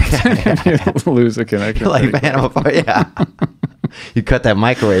ravioli or something. You lose a connection. Like, man, you cut that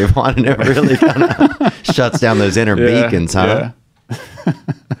microwave on and it really kind of shuts down those inner beacons, huh? Yeah.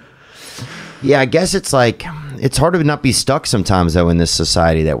 Yeah, I guess it's like, it's hard to not be stuck sometimes, though, in this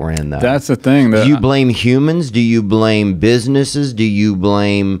society that we're in, though. That's the thing. Do you blame humans? Do you blame businesses?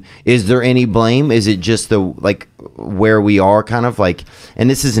 Is there any blame? Is it just where we are kind of like, and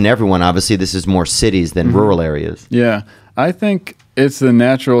this isn't everyone, obviously, this is more cities than rural areas. Yeah. I think it's the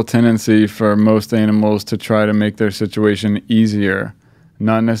natural tendency for most animals to try to make their situation easier,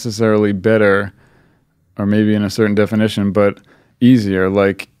 not necessarily better, or maybe in a certain definition, but easier.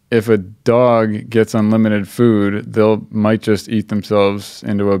 Like, if a dog gets unlimited food, might just eat themselves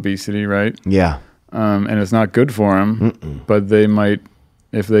into obesity, right? Yeah. And it's not good for them, but they might,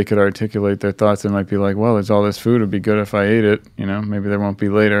 if they could articulate their thoughts, they might be like, well, there's all this food, it'd be good if I ate it, you know, maybe there won't be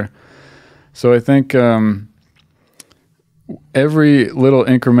later. So I think every little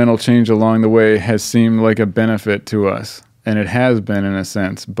incremental change along the way has seemed like a benefit to us, and it has been in a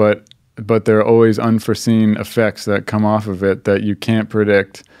sense, but there are always unforeseen effects that come off of it that you can't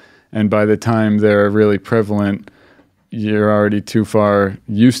predict. And by the time they're really prevalent, you're already too far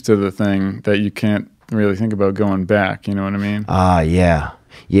used to the thing that you can't really think about going back. You know what I mean? Yeah.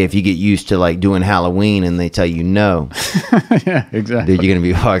 Yeah, if you get used to like doing Halloween and they tell you no. Yeah, exactly. Dude, you're going to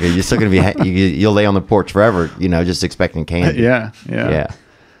be fucking, you're still going to be, you'll lay on the porch forever, you know, just expecting candy. Yeah.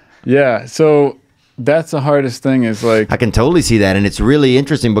 So that's the hardest thing is like... I can totally see that. And it's really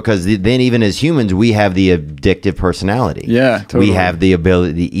interesting because then even as humans, we have the addictive personality. Yeah, totally. We have the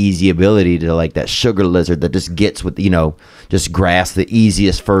easy ability to like that sugar lizard that just gets with, you know, just grasp the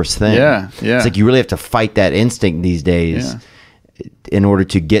easiest first thing. Yeah. It's like you really have to fight that instinct these days in order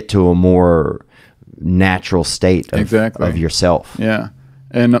to get to a more natural state of yourself. Yeah.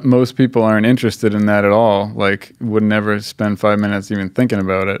 And most people aren't interested in that at all. Like, would never spend 5 minutes even thinking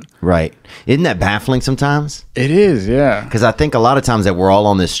about it. Right. Isn't that baffling sometimes? It is, yeah. Because I think a lot of times that we're all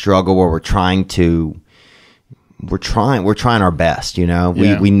on this struggle where we're trying our best, you know?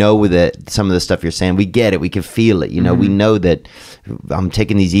 We know that some of the stuff you're saying, we get it, we can feel it, you know? We know that I'm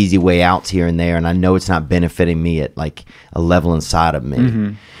taking these easy way outs here and there, and I know it's not benefiting me at like a level inside of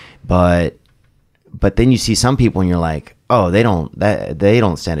me. But then you see some people and you're like, oh, they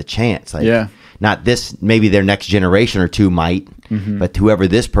don't stand a chance. Like, not this, maybe their next generation or two might, but whoever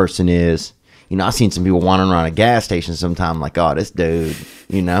this person is, you know, I've seen some people wandering around a gas station sometime like, oh, this dude,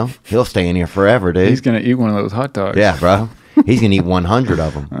 you know, he'll stay in here forever, dude. He's going to eat one of those hot dogs. Yeah, bro. He's going to eat 100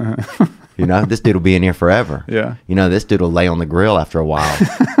 of them. You know, this dude will be in here forever. Yeah. You know, this dude will lay on the grill after a while.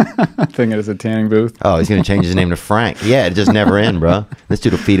 Thinking it's a tanning booth. Oh, he's going to change his name to Frank. Yeah, it just never end, bro. This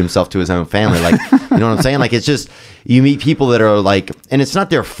dude will feed himself to his own family. Like, you know what I'm saying? Like, it's just, you meet people that are like, and it's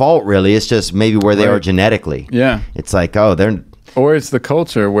not their fault really. It's just maybe where they are genetically. Yeah. It's like, oh, they're... Or it's the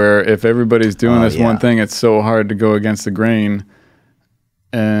culture where if everybody's doing this one thing, it's so hard to go against the grain.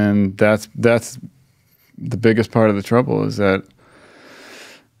 And that's the biggest part of the trouble is that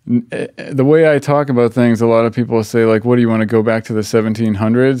the way I talk about things, a lot of people say, like, what do you want to go back to the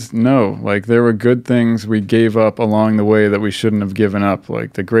 1700s? No, like, there were good things we gave up along the way that we shouldn't have given up.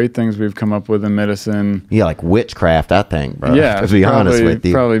 Like, the great things we've come up with in medicine. Yeah, like witchcraft, I think, bro. Yeah, to be honest with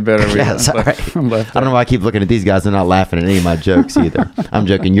you. Probably better. Yeah, sorry. I don't know why I keep looking at these guys. They're not laughing at any of my jokes either. I'm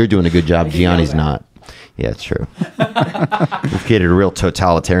joking. You're doing a good job. Gianni's not. Yeah, it's true. We've created a real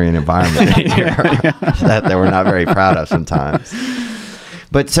totalitarian environment here that we're not very proud of sometimes.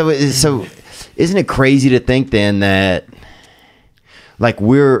 But so isn't it crazy to think then that like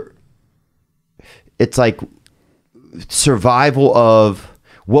it's like survival of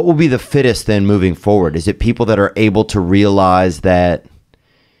what will be the fittest then moving forward? Is it people that are able to realize that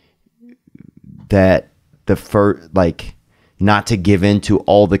the first, like, not to give in to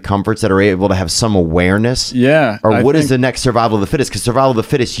all the comforts, that are able to have some awareness? Yeah. Or what is the next survival of the fittest? Because survival of the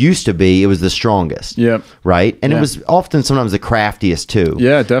fittest used to be, it was the strongest. Yep. Right? And it was often sometimes the craftiest too.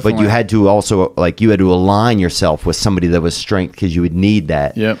 Yeah, definitely. But you had to also, like, you had to align yourself with somebody that was strength because you would need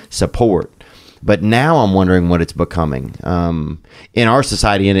that support. But now I'm wondering what it's becoming in our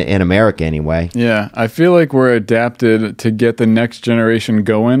society, in America anyway. Yeah. I feel like we're adapted to get the next generation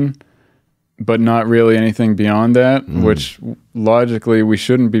going, but not really anything beyond that, which logically we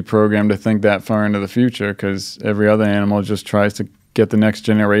shouldn't be programmed to think that far into the future, because every other animal just tries to get the next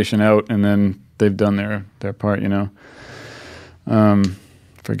generation out and then they've done their part, you know.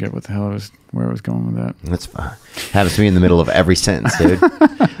 Forget what the hell where I was going with that. That's fine. Happens to me in the middle of every sentence, dude.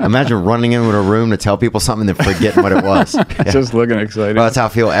 Imagine running into a room to tell people something and then forgetting what it was. Yeah. Just looking excited. Well, that's how I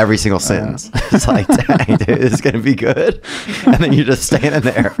feel every single sentence. It's like, dang, dude, this is going to be good. And then you're just standing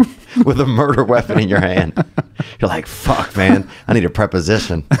there with a murder weapon in your hand. You're like, fuck, man, I need a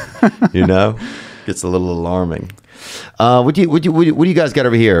preposition. You know? Gets a little alarming. What do you guys got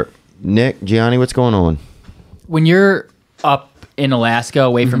over here? Nick, Gianni, what's going on? When you're up in Alaska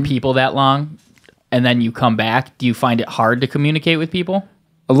away from people that long and then you come back, do you find it hard to communicate with people?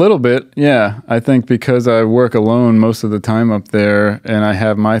 A little bit, yeah. I think because I work alone most of the time up there and I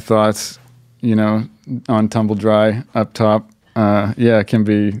have my thoughts, you know, on tumble dry up top, it can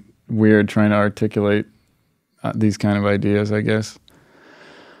be weird trying to articulate these kind of ideas, I guess.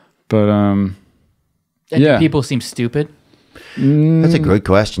 But, and do people seem stupid? That's a good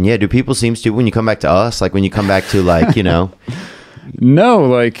question. Yeah, do people seem stupid when you come back to us? Like when you come back to, like, you know... No,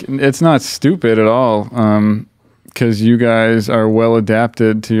 like, it's not stupid at all, because you guys are well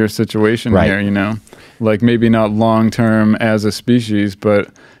adapted to your situation here, you know? Like, maybe not long-term as a species,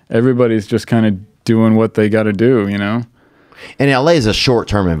 but everybody's just kind of doing what they got to do, you know? And LA is a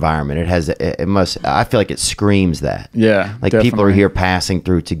short-term environment. I feel like it screams that. Yeah, like, definitely. people are here passing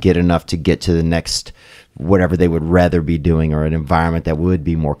through to get enough to get to the next... whatever they would rather be doing, or an environment that would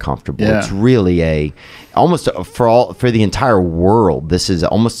be more comfortable. Yeah. It's really for the entire world, this is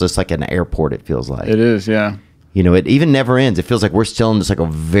almost just like an airport, it feels like. It is, yeah. You know, it even never ends. It feels like we're still in just like a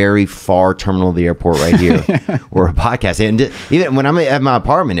very far terminal of the airport right here. Or a podcast. And even when I'm at my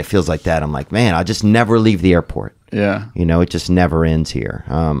apartment, it feels like that. I'm like, man, I just never leave the airport. Yeah. You know, it just never ends here.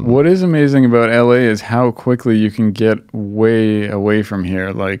 What is amazing about LA is how quickly you can get way away from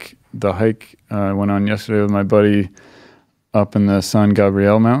here. Like, the hike I went on yesterday with my buddy up in the San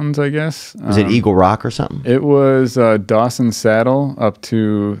Gabriel Mountains, I guess. Was it Eagle Rock or something? It was Dawson Saddle up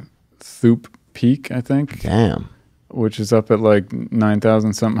to Thoup Peak, I think. Damn. Which is up at like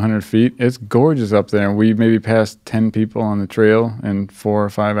 9,000-something feet. It's gorgeous up there. We maybe passed 10 people on the trail in 4 or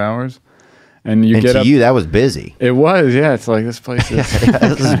 5 hours. And get up. That was busy. It was, yeah. It's like, this place is...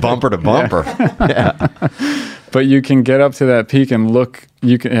 This is bumper to bumper. Yeah. But you can get up to that peak and look.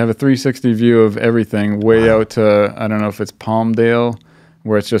 You can have a 360 view of everything way out to, I don't know if it's Palmdale,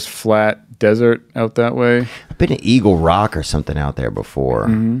 where it's just flat desert out that way. I've been to Eagle Rock or something out there before.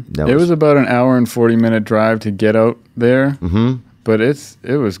 It was about an hour and 40-minute drive to get out there. But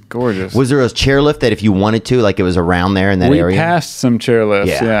it was gorgeous. Was there a chairlift that if you wanted to, like, it was around there in that area? We passed some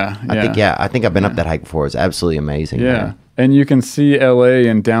chairlifts, yeah. I think I've been up that hike before. It's absolutely amazing. Yeah. Man. And you can see LA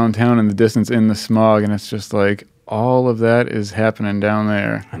and downtown in the distance in the smog, and it's just like all of that is happening down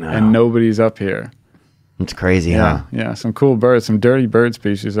there. I know. And nobody's up here. It's crazy, huh? Yeah, some cool birds, some dirty bird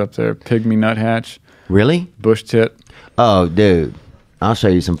species up there. Pygmy nuthatch. Really? Bush tit. Oh, dude. I'll show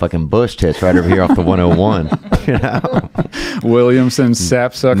you some fucking bush tits right over here off the 101. You know? Williamson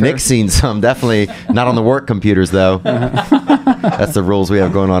sapsucker. Nick's seen some. Definitely not on the work computers, though. That's the rules we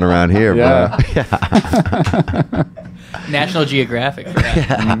have going on around here, bro. Yeah. National Geographic for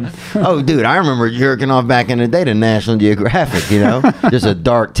that. Oh, dude, I remember jerking off back in the day to National Geographic, you know? Just a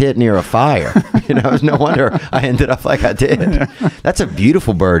dark tit near a fire. You know, it's no wonder I ended up like I did. That's a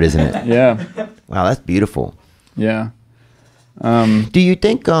beautiful bird, isn't it? Yeah. Wow, that's beautiful. Yeah. Do you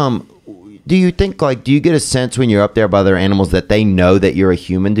think like, do you get a sense when you're up there by other animals that they know that you're a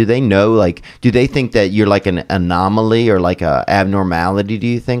human? Do they know, like, do they think that you're like an anomaly or like a abnormality, do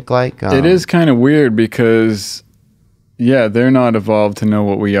you think, like? It is kind of weird because, yeah, they're not evolved to know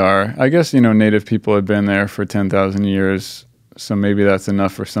what we are. I guess, you know, native people have been there for 10,000 years, so maybe that's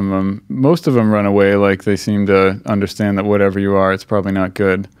enough for some of them. Most of them run away, like they seem to understand that whatever you are, it's probably not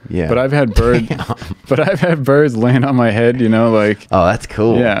good. Yeah. But I've had birds land on my head, you know, like. Oh, that's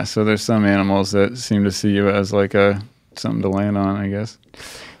cool. Yeah, so there's some animals that seem to see you as like something to land on, I guess.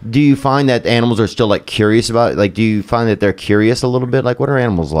 Do you find that animals are still like curious about it? Like, do you find that they're curious a little bit? Like, what are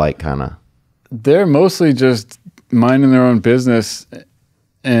animals like, kind of? They're mostly just minding their own business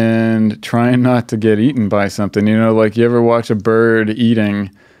and trying not to get eaten by something. You know, like you ever watch a bird eating,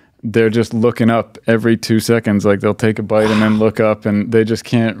 they're just looking up every 2 seconds. Like they'll take a bite and then look up, and they just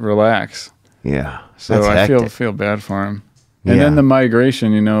can't relax. Yeah. So I feel bad for them. And then the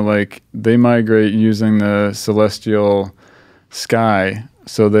migration, you know, like they migrate using the celestial sky.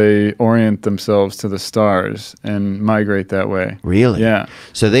 So they orient themselves to the stars and migrate that way. Really? Yeah.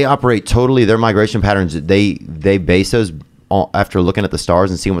 So they operate totally, their migration patterns, they base those after looking at the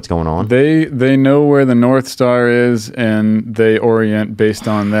stars and seeing what's going on? They know where the North Star is, and they orient based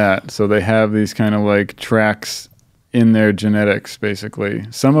on that. So they have these kind of like tracks in their genetics, basically.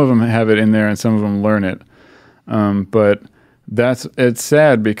 Some of them have it in there, and some of them learn it. But it's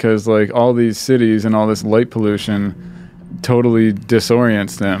sad because like all these cities and all this light pollution totally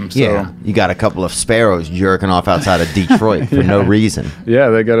disorients them. So, yeah, you got a couple of sparrows jerking off outside of Detroit for no reason. Yeah,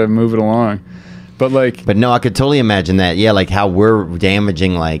 they got to move it along. But no, I could totally imagine that. Yeah, like how we're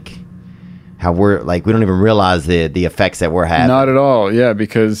damaging, like how we're like we don't even realize the effects that we're having. Not at all. Yeah,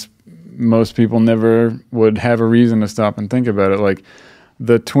 because most people never would have a reason to stop and think about it. Like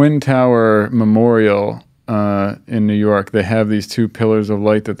the Twin Tower Memorial in New York, they have these 2 pillars of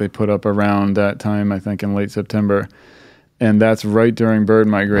light that they put up around that time, I think in late September. And that's right during bird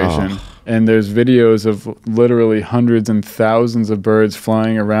migration. Oh. And there's videos of literally hundreds and thousands of birds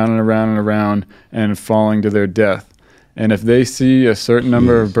flying around and around and around and falling to their death. And if they see a certain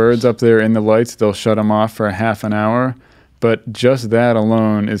number of birds up there in the lights, they'll shut them off for a half an hour. But just that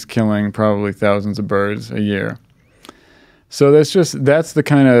alone is killing probably thousands of birds a year. So that's the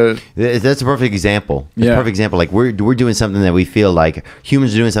kind of... That's a perfect example. It's a perfect example. Like we're doing something that we feel like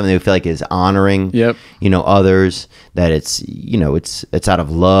humans are doing something that we feel like is honoring, you know, others, that it's, you know, it's out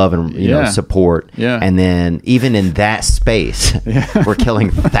of love and, you know, support. Yeah. And then even in that space, we're killing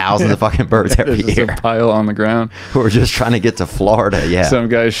thousands of fucking birds every year. Just a pile on the ground. We're just trying to get to Florida. Yeah. Some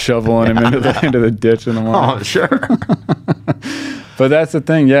guy's shoveling him into the ditch in the morning. Oh, sure. But that's the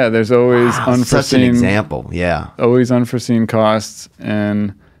thing, yeah. There's always unforeseen. Such an example, yeah. Always unforeseen costs,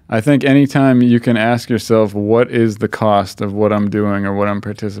 and I think anytime you can ask yourself, what is the cost of what I'm doing or what I'm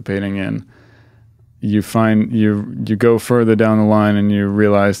participating in? You find you go further down the line, and you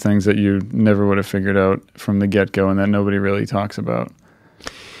realize things that you never would have figured out from the get-go, and that nobody really talks about.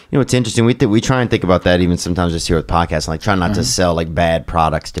 You know, it's interesting. We try and think about that even sometimes just here with podcasts, like try not to sell like bad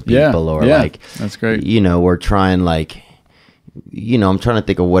products to people or like that's great. You know, we're trying like. You know, I'm trying to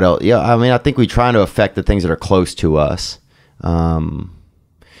think of what else. Yeah, I mean, I think we try to affect the things that are close to us.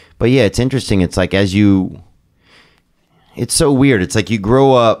 But yeah, it's interesting. It's like it's so weird. It's like you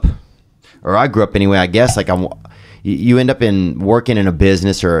grow up, or I grew up anyway, I guess, like you end up working in a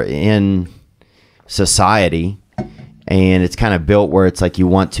business or in society, and it's kind of built where it's like you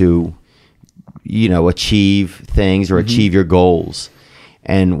want to, you know, achieve things or achieve your goals.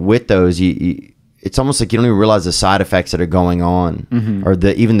 And with those, it's almost like you don't even realize the side effects that are going on, or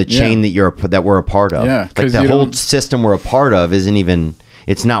even the chain that we're a part of. Yeah, like the whole system we're a part of isn't even.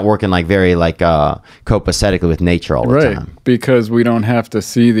 It's not working like very like copacetically with nature all the time. Because we don't have to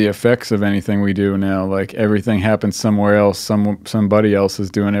see the effects of anything we do now. Like everything happens somewhere else. Somebody else is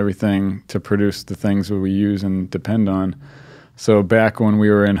doing everything to produce the things that we use and depend on. So back when we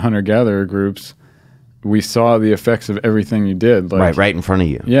were in hunter-gatherer groups, we saw the effects of everything you did. Like, right in front of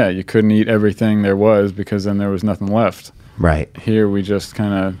you. Yeah, you couldn't eat everything there was because then there was nothing left. Right. Here we just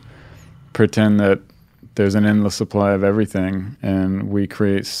kind of pretend that there's an endless supply of everything, and we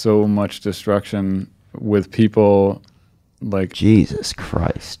create so much destruction with people like... Jesus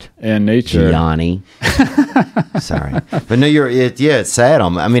Christ. And nature. Gianni. Sorry. But no, it's sad.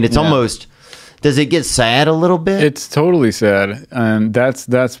 I mean, it's almost... Does it get sad a little bit? It's totally sad, and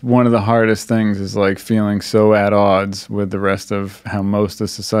that's one of the hardest things is like feeling so at odds with the rest of how most of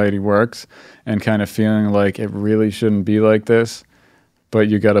society works, and kind of feeling like it really shouldn't be like this, but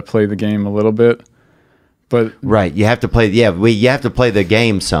you got to play the game a little bit. But right, you have to play. Yeah, you have to play the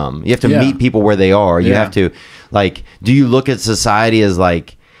game some. You have to meet people where they are. You have to, like, do you look at society as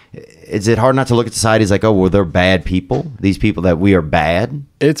like? Is it hard not to look at society as like, oh, well, they're bad people? These people that we are bad?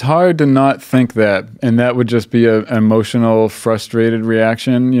 It's hard to not think that. And that would just be an emotional, frustrated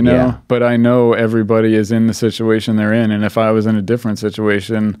reaction, you know? Yeah. But I know everybody is in the situation they're in. And if I was in a different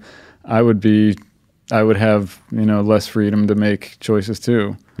situation, I would have, you know, less freedom to make choices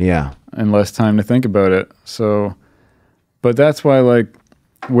too. Yeah. And less time to think about it. So, but that's why, like,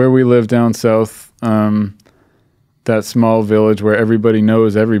 where we live down south, that small village where everybody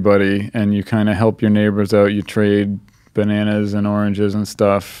knows everybody and you kind of help your neighbors out. You trade bananas and oranges and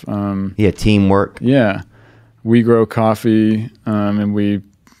stuff. Teamwork. Yeah. We grow coffee and we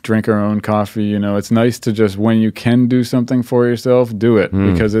drink our own coffee. You know, it's nice to just, when you can do something for yourself, do it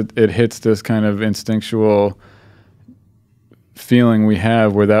because it hits this kind of instinctual feeling we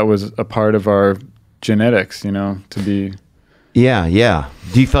have where that was a part of our genetics, you know, to be. Yeah, yeah.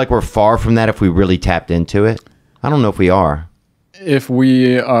 Do you feel like we're far from that if we really tapped into it? I don't know if we are. If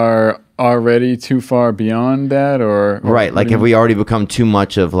we are already too far beyond that, or right, like have we already become too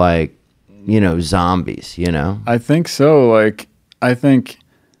much of like, you know, zombies, you know? I think so. Like, I think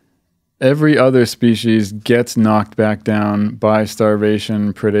every other species gets knocked back down by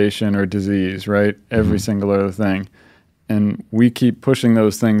starvation, predation, or disease, right? Every single other thing. And we keep pushing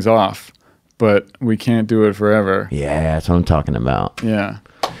those things off, but we can't do it forever. Yeah, that's what I'm talking about. Yeah.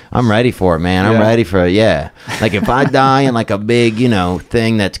 I'm ready for it, man. I'm ready for it. Yeah. Like if I die in like a big, you know,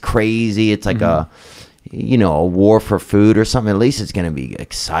 thing that's crazy, it's like a, you know, a war for food or something. At least it's going to be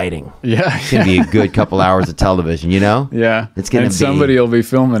exciting. Yeah. It's going to be a good couple hours of television, you know? Yeah. It's going to be. Somebody will be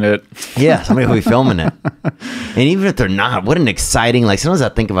filming it. Yeah. Somebody will be filming it. And even if they're not, what an exciting, like sometimes I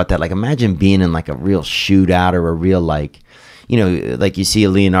think about that. Like imagine being in like a real shootout or a real like, you know, like you see a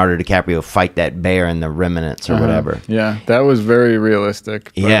Leonardo DiCaprio fight that bear in the Remnants or whatever. Yeah, that was very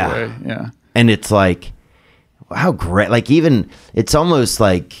realistic. By Yeah. the way. Yeah. And it's like, how great. Like even, it's almost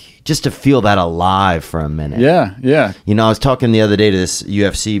like just to feel that alive for a minute. Yeah, yeah. You know, I was talking the other day to this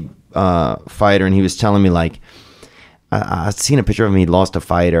UFC fighter, and he was telling me like, I'd seen a picture of him. He'd lost a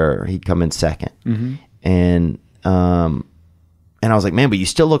fight, or he'd come in second. And I was like, man, but you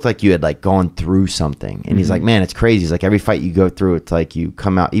still look like you had like gone through something. And he's like, man, it's crazy. He's like, every fight you go through, it's like you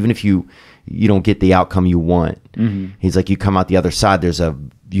come out, even if you don't get the outcome you want. He's like, you come out the other side,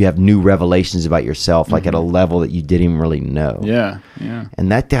 you have new revelations about yourself, like at a level that you didn't even really know. Yeah, yeah.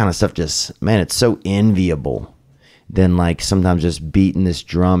 And that kind of stuff just, man, it's so enviable than like sometimes just beating this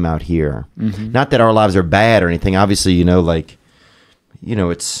drum out here. Not that our lives are bad or anything. Obviously, you know, like, you know,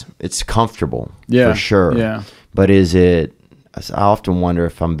 it's comfortable for sure. Yeah. But is it, I often wonder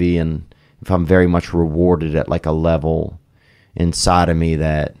if I'm very much rewarded at like a level inside of me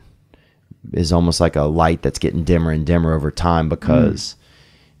that is almost like a light that's getting dimmer and dimmer over time because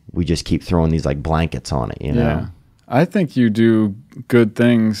we just keep throwing these like blankets on it, you know? Yeah. I think you do good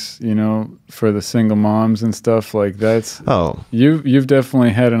things, you know, for the single moms and stuff like that's. Oh, You've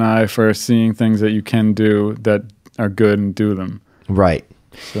definitely had an eye for seeing things that you can do that are good and do them. right.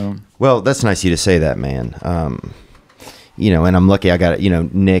 So Well, that's nice of you to say that, man. You know, and I'm lucky I got, you know,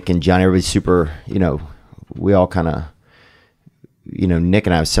 Nick and Johnny, everybody's super, you know, we all kind of, you know, Nick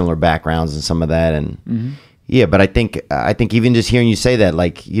and I have similar backgrounds and some of that. And yeah, but I think even just hearing you say that,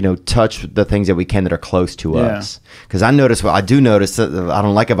 like, you know, touch the things that we can that are close to us. Because I do notice that I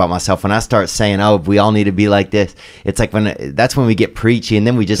don't like about myself when I start saying, oh, we all need to be like this. It's like that's when we get preachy and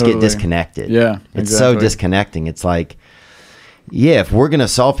then we just get disconnected. Yeah, It's so disconnecting. It's like, yeah, if we're going to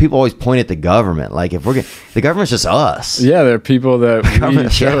solve, people always point at the government. Like if the government's just us. yeah, there are people that we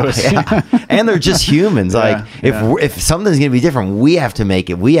chose. Yeah. And they're just humans. Like if something's going to be different, we have to make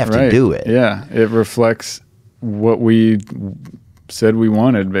it. We have to do it. Yeah, it reflects what we said we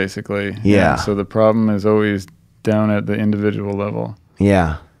wanted, basically. Yeah. So the problem is always down at the individual level.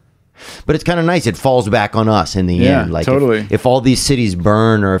 Yeah. But it's kind of nice. It falls back on us in the end. Like totally. If all these cities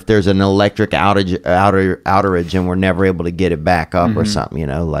burn, or if there's an electric outage and we're never able to get it back up or something, you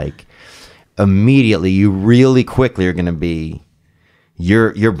know, like immediately, you really quickly are going to be,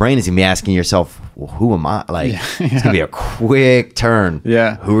 your brain is going to be asking yourself, well, who am I? Like, it's going to be a quick turn.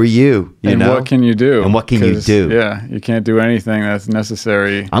 Yeah. Who are you? You know? What can you do? And what can you do? Yeah, you can't do anything that's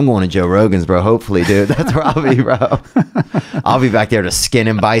necessary. I'm going to Joe Rogan's, bro. Hopefully, dude. That's where I'll be, bro. I'll be back there to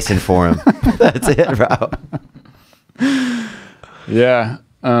skinning bison for him. That's it, bro. Yeah.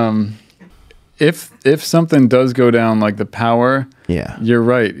 if something does go down, like the power, Yeah. you're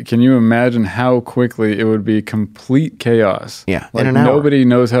right. Can you imagine how quickly it would be complete chaos? Yeah, Like in an hour. nobody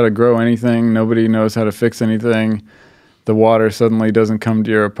knows how to grow anything. Nobody knows how to fix anything. The water suddenly doesn't come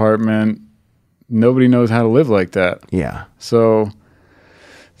to your apartment. Nobody knows how to live like that. Yeah. So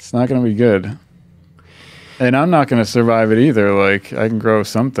it's not going to be good. And I'm not going to survive it either. Like, I can grow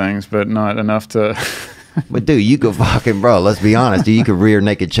some things, but not enough to... But dude, you could fucking, bro, let's be honest, dude, you could rear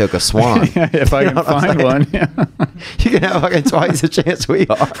naked choke a swan. Yeah, if I You can know what I'm find saying? one, yeah. You can have fucking twice the chance we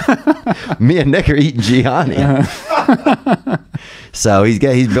are. Me and Nick are eating Gianni. So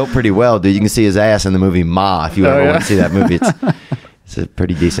he's built pretty well, dude. You can see his ass in the movie Ma if you ever want to see that movie. It's a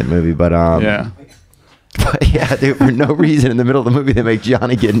pretty decent movie, but Yeah. But yeah, dude, for no reason in the middle of the movie they make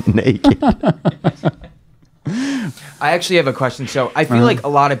Gianni get naked. I actually have a question. So I feel like a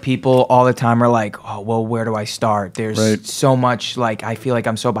lot of people all the time are like, oh, well, where do I start? There's Right. so much, like, I feel like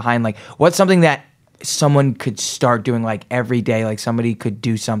I'm so behind. Like, what's something that someone could start doing, like, every day? Like, somebody could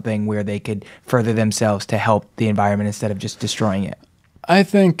do something where they could further themselves to help the environment instead of just destroying it. I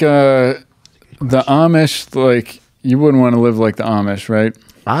think the Amish, like, you wouldn't want to live like the Amish, right?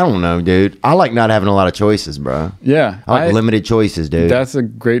 I don't know, dude. I like not having a lot of choices, bro. Yeah. I like limited choices, dude. That's a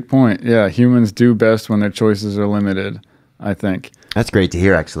great point. Yeah, humans do best when their choices are limited, I think. That's great to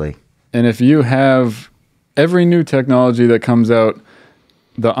hear, actually. And if you have every new technology that comes out,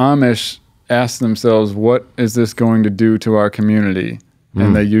 the Amish ask themselves, what is this going to do to our community?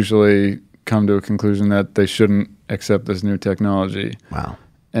 And they usually come to a conclusion that they shouldn't accept this new technology. Wow.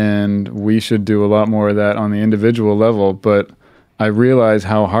 And we should do a lot more of that on the individual level. But I realize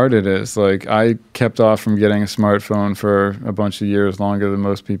how hard it is. Like, I kept off from getting a smartphone for a bunch of years, longer than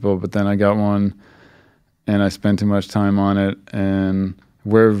most people, but then I got one and I spent too much time on it, and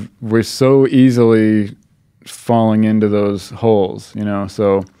we're so easily falling into those holes, you know.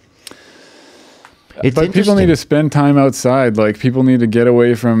 So It's but people need interesting. to spend time outside. Like, people need to get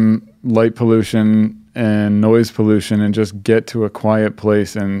away from light pollution and noise pollution and just get to a quiet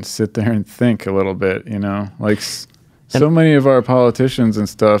place and sit there and think a little bit, you know. Like, so many of our politicians and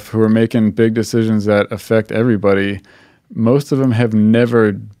stuff who are making big decisions that affect everybody, most of them have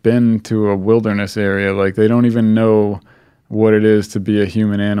never been to a wilderness area. Like, they don't even know what it is to be a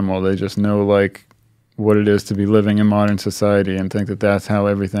human animal. They just know, like, what it is to be living in modern society and think that that's how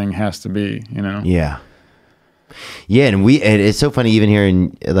everything has to be, you know? Yeah. Yeah, and it's so funny even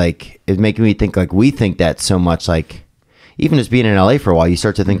hearing, like, it's making me think, like, we think that so much, like, even just being in LA for a while, you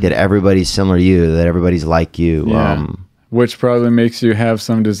start to think that everybody's similar to you, that everybody's like you. Yeah. Which probably makes you have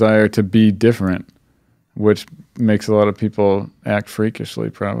some desire to be different, which makes a lot of people act freakishly,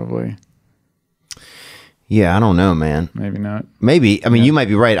 probably. Yeah, I don't know, man. Maybe not. Maybe. I mean, you might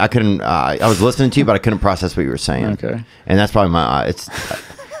be right. I couldn't, I was listening to you, but I couldn't process what you were saying. Okay. And that's probably it's,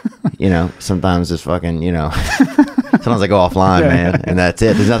 you know, sometimes it's fucking, you know, sometimes I go offline, man, and that's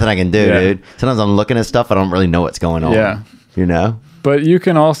it. There's nothing I can do, dude. Sometimes I'm looking at stuff, I don't really know what's going on. Yeah. You know? But you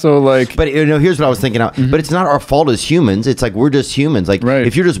can also, like... But, you know, here's what I was thinking. But it's not our fault as humans. It's like, we're just humans. Like,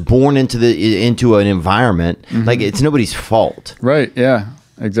 if you're just born into an environment, like, it's nobody's fault. Right, yeah,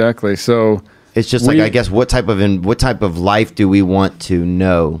 exactly. So... It's just like, I guess, what type of life do we want to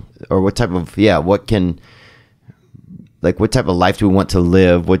know? Or what type of, what type of life do we want to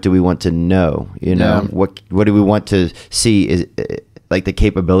live? What do we want to know? You know, what do we want to see is like the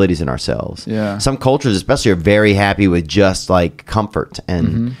capabilities in ourselves. Yeah. Some cultures especially are very happy with just like comfort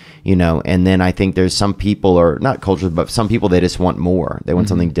and, you know, and then I think there's some people, or not cultures, but some people, they just want more. They want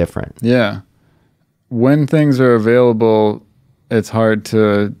something different. Yeah. When things are available, it's hard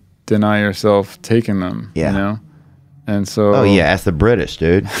to deny yourself taking them, you know? And so... Oh, yeah, ask the British,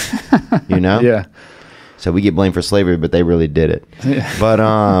 dude. You know? Yeah. So we get blamed for slavery, but they really did it. Yeah.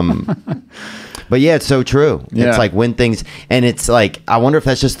 But yeah, it's so true. Yeah. It's like when things... And it's like, I wonder if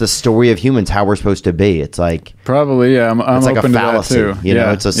that's just the story of humans, how we're supposed to be. It's like... Probably, yeah. I'm it's like open a to fallacy, that too. you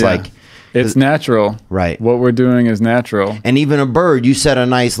know? It's just like... It's natural. Right. What we're doing is natural. And even a bird, you set a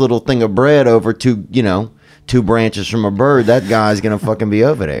nice little thing of bread over two branches from a bird, that guy's gonna fucking be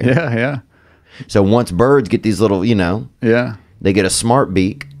over there. Yeah, yeah. So once birds get these little, you know, they get a smart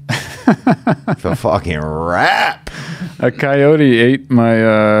beak for fucking rap. A coyote ate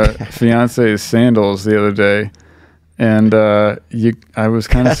my fiance's sandals the other day, and I was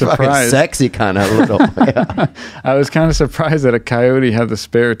kind of surprised. Sexy kind of little. Yeah. I was kind of surprised that a coyote had the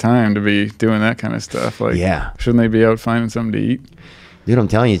spare time to be doing that kind of stuff. Like, shouldn't they be out finding something to eat? Dude, I'm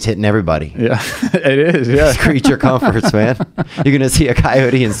telling you, it's hitting everybody. Yeah, it is. Yeah, it's creature comforts, man. You're gonna see a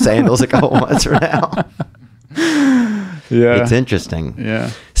coyote in sandals a couple months from now. Yeah. It's interesting.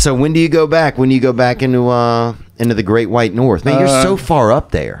 Yeah. So when do you go back? When do you go back into the Great White North? Man, you're so far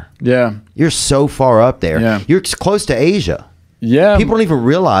up there. Yeah. You're so far up there. Yeah. You're close to Asia. Yeah. People don't even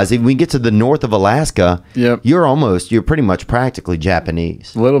realize if we get to the north of Alaska, Yep. you're pretty much practically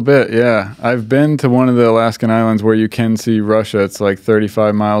Japanese. A little bit, yeah. I've been to one of the Alaskan islands where you can see Russia. It's like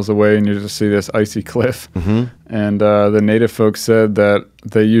 35 miles away, and you just see this icy cliff. And the native folks said that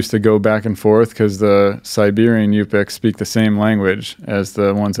they used to go back and forth because the Siberian Yupiks speak the same language as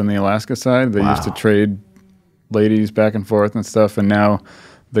the ones on the Alaska side. They used to trade ladies back and forth and stuff, and now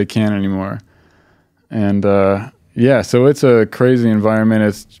they can't anymore. And yeah, so it's a crazy environment.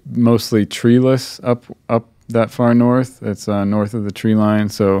 It's mostly treeless up that far north. It's north of the tree line,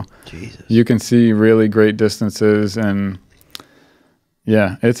 so you can see really great distances. And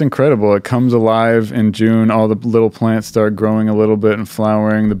yeah, it's incredible. It comes alive in June. All the little plants start growing a little bit and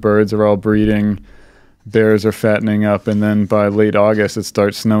flowering. The birds are all breeding. Bears are fattening up, and then by late August it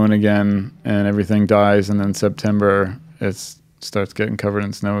starts snowing again, and everything dies. And then September starts getting covered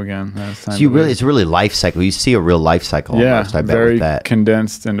in snow again. So it's a really life cycle. You see a real life cycle almost, I bet, very with that.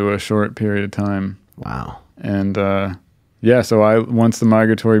 condensed into a short period of time. Wow. And yeah, so once the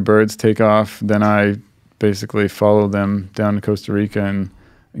migratory birds take off, then I basically follow them down to Costa Rica and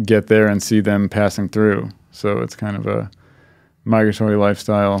get there and see them passing through. So it's kind of a migratory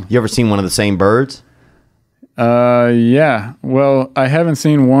lifestyle. You ever seen one of the same birds? Yeah. Well, I haven't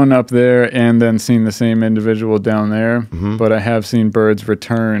seen one up there and then seen the same individual down there, but I have seen birds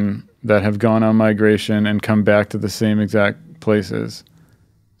return that have gone on migration and come back to the same exact places.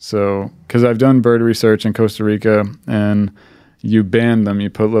 So, because I've done bird research in Costa Rica, and you band them, you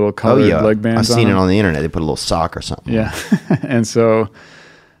put little colored leg bands on I've seen them. it on the internet. They put a little sock or something. Yeah. And so,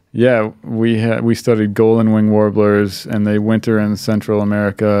 yeah, we studied golden wing warblers, and they winter in Central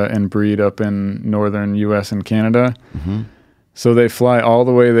America and breed up in northern U.S. and Canada. So they fly all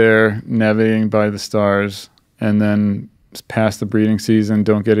the way there, navigating by the stars, and then pass the breeding season,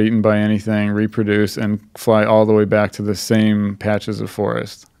 don't get eaten by anything, reproduce, and fly all the way back to the same patches of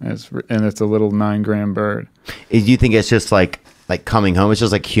forest. And it's a little 9-gram bird. Do you think it's just like coming home? It's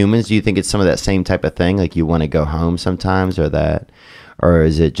just like humans? Do you think it's some of that same type of thing? Like you want to go home sometimes, or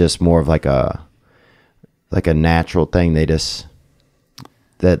is it just more of like a natural thing? They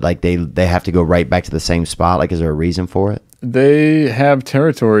have to go right back to the same spot. Like, is there a reason for it? They have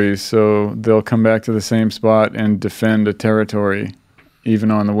territories, so they'll come back to the same spot and defend a territory,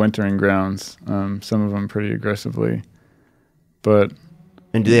 even on the wintering grounds. Some of them pretty aggressively, but.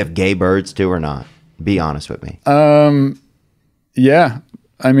 And do they have gay birds too, or not? Be honest with me. Yeah,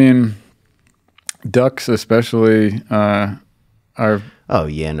 I mean, ducks especially are. Oh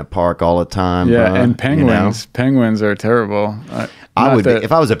yeah, in the park all the time. Yeah, and penguins. Penguins are terrible. I would be.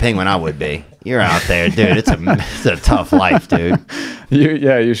 If I was a penguin, I would be. You're out there, dude. It's a tough life, dude.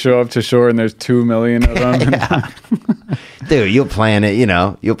 You show up to shore and there's 2 million of them. Dude, you'll plan it.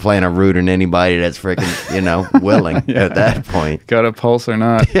 You'll plan a route on anybody that's freaking willing at that point. Got a pulse or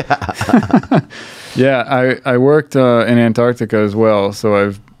not? Yeah. I worked in Antarctica as well,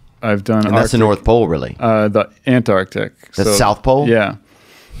 so I've done. And that's the North Pole, really. The Antarctic. The South Pole. Yeah.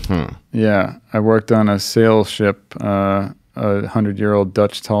 Yeah, I worked on a sail ship, a 100-year-old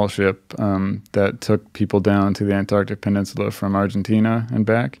Dutch tall ship that took people down to the Antarctic Peninsula from Argentina and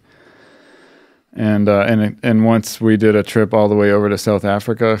back. And once we did a trip all the way over to South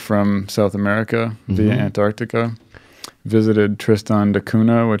Africa from South America via Antarctica. Visited Tristan da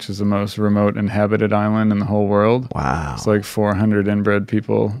Cunha, which is the most remote inhabited island in the whole world. Wow. It's like 400 inbred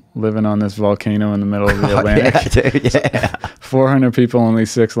people living on this volcano in the middle of the Atlantic. Yeah, dude, yeah. 400 people, only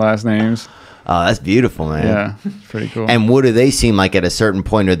 6 last names. Oh, that's beautiful, man. Yeah, it's pretty cool. And what do they seem like at a certain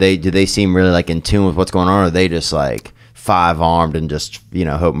point? Do they seem really like in tune with what's going on, or are they just like 5-armed and just,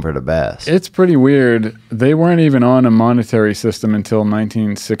 hoping for the best? It's pretty weird. They weren't even on a monetary system until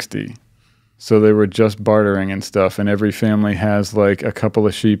 1960. So they were just bartering and stuff, and every family has like a couple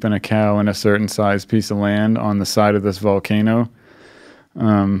of sheep and a cow and a certain size piece of land on the side of this volcano.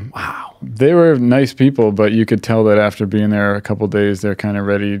 Wow. They were nice people, but you could tell that after being there a couple of days, they're kind of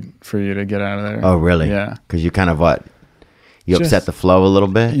ready for you to get out of there. Oh, really? Yeah. Because you kind of You upset the flow a little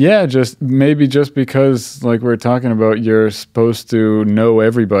bit? Yeah, just because, like we're talking about, you're supposed to know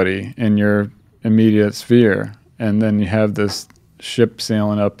everybody in your immediate sphere, and then you have this ship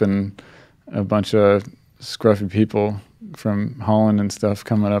sailing up and a bunch of scruffy people from Holland and stuff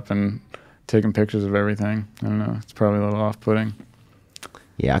coming up and taking pictures of everything. I don't know. It's probably a little off-putting.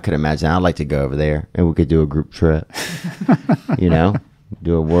 Yeah, I could imagine. I'd like to go over there, and we could do a group trip.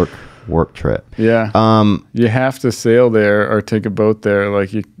 Do a work work trip. Yeah. You have to sail there or take a boat there.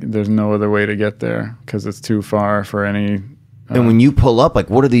 Like there's no other way to get there because it's too far for any. And when you pull up, like,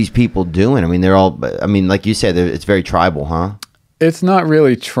 what are these people doing? I mean, they're all. I mean, like you said, it's very tribal, huh? It's not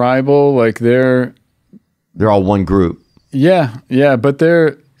really tribal. Like they're all one group. Yeah, but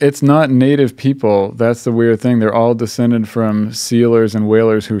it's not native people. That's the weird thing. They're all descended from sealers and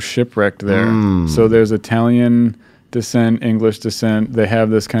whalers who shipwrecked there. So there's Italian descent, English descent. They have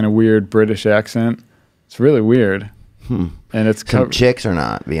this kind of weird British accent. It's really weird. And it's some chicks or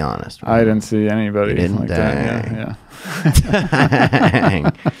not, be honest. I didn't see anybody like that. Yeah.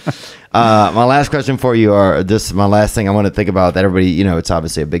 Dang. My last question for you my last thing I want to think about that everybody, you know, it's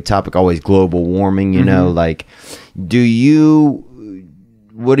obviously a big topic, always global warming, you know, like,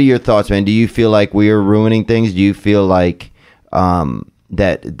 what are your thoughts, man? Do you feel like we are ruining things? Do you feel like,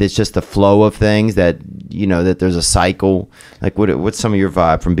 that it's just the flow of things that, you know, that there's a cycle? Like what's some of your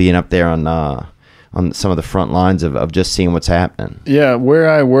vibe from being up there on some of the front lines of just seeing what's happening? Yeah, where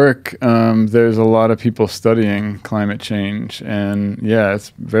I work, there's a lot of people studying climate change, and yeah,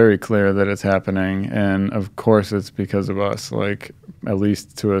 it's very clear that it's happening, and of course it's because of us, like, at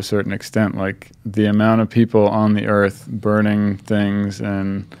least to a certain extent. Like, the amount of people on the earth burning things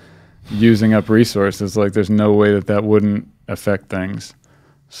and using up resources, like, there's no way that wouldn't affect things.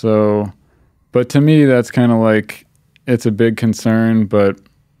 So, but to me, that's kind of like, it's a big concern, but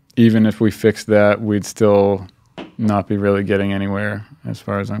even if we fix that, we'd still not be really getting anywhere as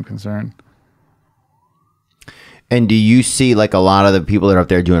far as I'm concerned. And do you see, like, a lot of the people that are up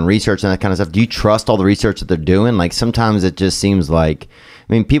there doing research and that kind of stuff, do you trust all the research that they're doing? Like, sometimes it just seems like,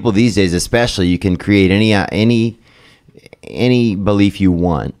 I mean, people these days especially, you can create any belief you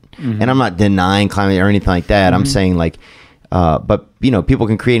want. And I'm not denying climate or anything like that. I'm saying, like, but, you know, people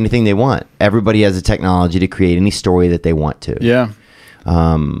can create anything they want. Everybody has the technology to create any story that they want to. Yeah.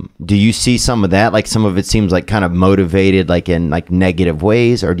 Do you see some of that? Like, some of it seems like kind of motivated, like in like negative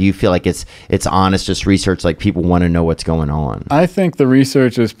ways, or do you feel like it's honest, just research, like people want to know what's going on? I think the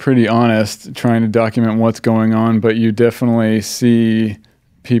research is pretty honest, trying to document what's going on, but you definitely see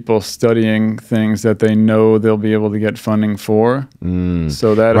people studying things that they know they'll be able to get funding for.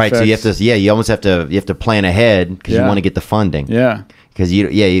 So that right. Affects, so you have to, you almost have to plan ahead because you want to get the funding. Yeah. Because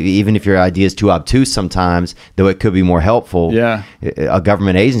even if your idea is too obtuse sometimes, though it could be more helpful. Yeah, a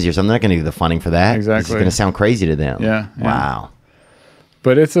government agency or something, they're not going to give the funding for that. Exactly, it's going to sound crazy to them. Yeah. Wow.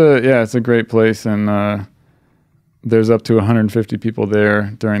 But it's a great place, and there's up to 150 people there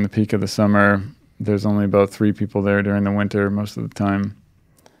during the peak of the summer. There's only about 3 people there during the winter most of the time.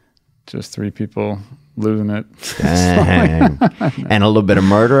 Just 3 people losing it. Dang. And a little bit of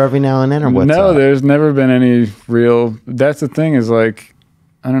murder every now and then, or what's up? There's never been any real. That's the thing, is like,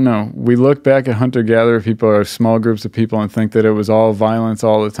 I don't know. We look back at hunter-gatherer people or small groups of people and think that it was all violence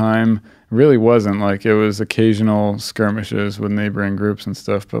all the time. It really wasn't. Like, it was occasional skirmishes with neighboring groups and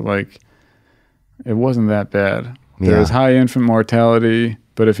stuff, but like, it wasn't that bad. There was high infant mortality,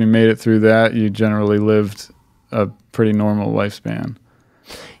 but if you made it through that, you generally lived a pretty normal lifespan.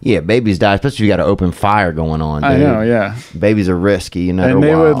 Yeah, babies die, especially if you got an open fire going on, dude. I know, yeah. Babies are risky, you know. And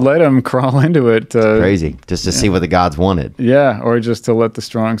they would let them crawl into it. Crazy, just to see what the gods wanted. Yeah, or just to let the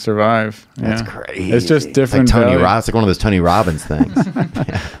strong survive. That's crazy. It's just different. It's like it's like one of those Tony Robbins things.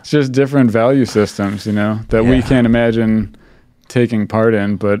 It's just different value systems, you know, that we can't imagine taking part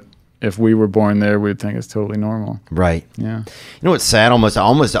in, but if we were born there, we'd think it's totally normal. Right. Yeah. You know what's sad? I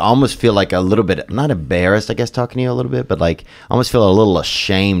almost feel like a little bit, not embarrassed, I guess, talking to you a little bit, but like I almost feel a little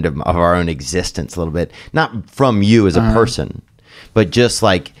ashamed of our own existence a little bit. Not from you as a person, but just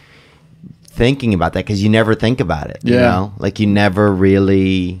like thinking about that, because you never think about it. You know? Like you never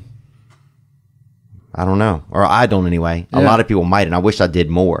really, I don't know, or I don't anyway. A lot of people might, and I wish I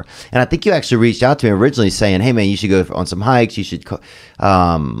did more. And I think you actually reached out to me originally saying, hey man, you should go on some hikes. You should,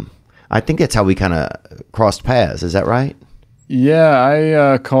 I think that's how we kind of crossed paths. Is that right?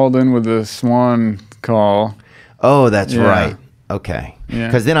 Yeah, I called in with the Swan call. Oh, that's right. Okay.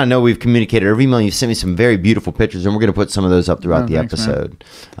 Because then I know we've communicated over email. You sent me some very beautiful pictures, and we're going to put some of those up throughout the episode.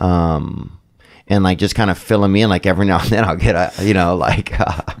 And like just kind of filling me in, like every now and then I'll get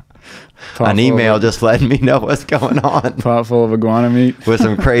an email just letting me know what's going on. Pot full of iguana meat. With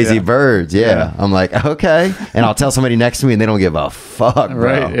some crazy birds, I'm like, okay. And I'll tell somebody next to me and they don't give a fuck, bro.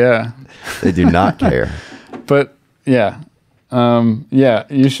 Right, yeah. They do not care. But, you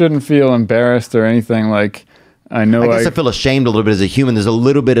shouldn't feel embarrassed or anything. Like, I guess I feel ashamed a little bit as a human. There's a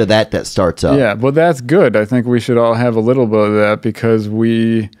little bit of that starts up. Yeah, well, that's good. I think we should all have a little bit of that, because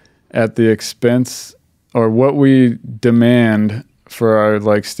we, at the expense, or what we demand for our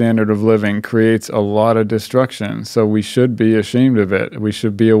like standard of living creates a lot of destruction. So we should be ashamed of it. We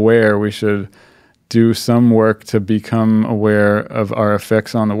should be aware. We should do some work to become aware of our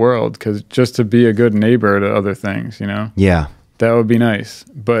effects on the world, because just to be a good neighbor to other things, you know? Yeah. That would be nice.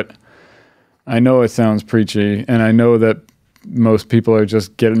 But I know it sounds preachy, and I know that most people are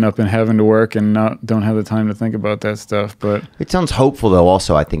just getting up and having to work and don't have the time to think about that stuff. But it sounds hopeful though,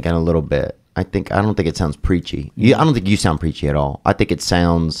 also, I think, in a little bit. I don't think it sounds preachy. I don't think you sound preachy at all. I think it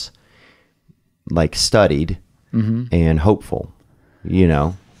sounds like studied and hopeful, you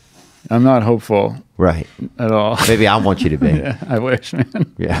know? I'm not hopeful. Right. At all. Maybe I want you to be. Yeah, I wish,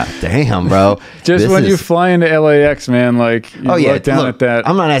 man. Yeah. Damn, bro. Just when you fly into LAX, man, like you look down at that.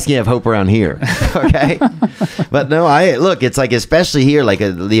 I'm not asking you to have hope around here. Okay. But no, it's like, especially here, like,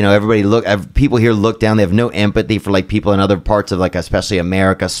 you know, people here look down. They have no empathy for like people in other parts of like, especially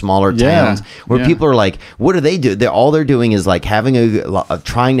America, smaller towns where people are like, what do they do? All they're doing is like having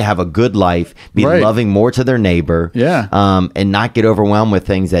trying to have a good life, be loving more to their neighbor. Yeah. And not get overwhelmed with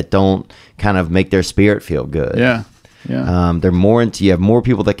things that don't kind of make their spirit feel good. Yeah. Yeah. They're more into, you have more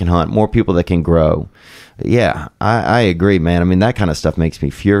people that can hunt, more people that can grow. Yeah, I agree, man. I mean, that kind of stuff makes me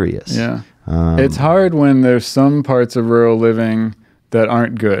furious. Yeah. It's hard when there's some parts of rural living that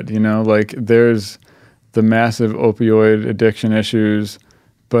aren't good, you know, like there's the massive opioid addiction issues,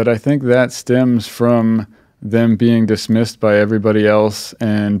 but I think that stems from them being dismissed by everybody else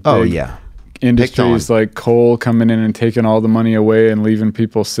and industries like coal coming in and taking all the money away and leaving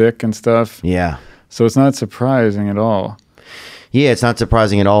people sick and stuff. Yeah. So it's not surprising at all. Yeah, it's not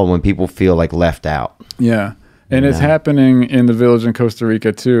surprising at all when people feel like left out. Yeah. And it's happening in the village in Costa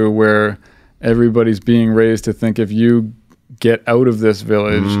Rica too, where everybody's being raised to think if you get out of this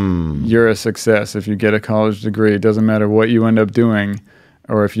village, you're a success. If you get a college degree, it doesn't matter what you end up doing,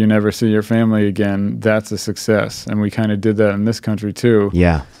 or if you never see your family again, that's a success. And we kind of did that in this country too.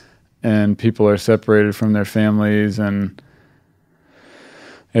 Yeah. And people are separated from their families, and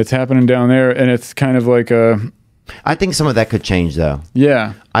it's happening down there. And it's kind of like I think some of that could change, though.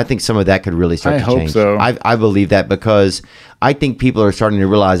 Yeah. I think some of that could really start to change. I hope so. I believe that, because I think people are starting to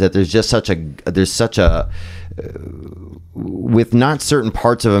realize that there's such a with not certain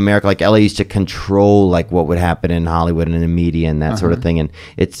parts of America, like LA used to control like what would happen in Hollywood and in the media and that sort of thing, and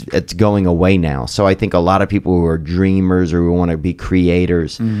it's going away now. So I think a lot of people who are dreamers or who want to be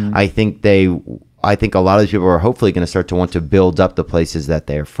creators, I think a lot of these people are hopefully going to start to want to build up the places that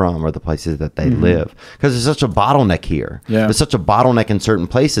they're from or the places that they live, because there's such a bottleneck here. Yeah. There's such a bottleneck in certain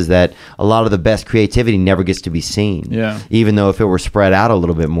places that a lot of the best creativity never gets to be seen. Yeah. Even though if it were spread out a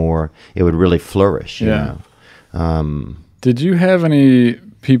little bit more, it would really flourish. You know? Did you have any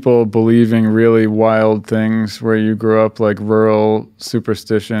people believing really wild things where you grew up, like rural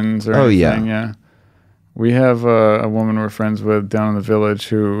superstitions or anything? Yeah. We have a woman we're friends with down in the village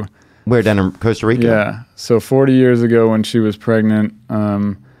who... Where, down in Costa Rica? Yeah. So 40 years ago when she was pregnant,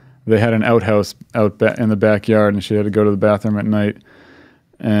 they had an outhouse out in the backyard, and she had to go to the bathroom at night.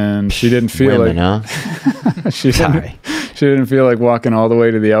 And she didn't feel she didn't feel like walking all the way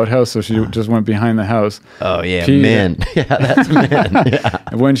to the outhouse, so she just went behind the house. Oh, yeah, men. Yeah, that's men.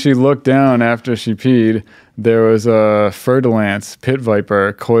 Yeah. When she looked down after she peed, there was a fer-de-lance pit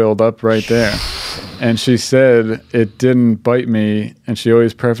viper coiled up right there. And she said, it didn't bite me. And she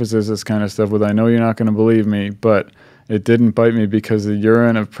always prefaces this kind of stuff with, I know you're not going to believe me, but it didn't bite me because the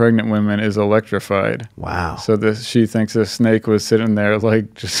urine of pregnant women is electrified. Wow. So she thinks this snake was sitting there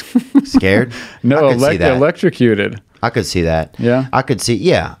like just... Scared? No, electrocuted. I could see that. Yeah? I could see,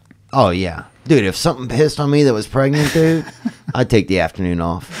 yeah. Oh, yeah. Dude, if something pissed on me that was pregnant, dude, I'd take the afternoon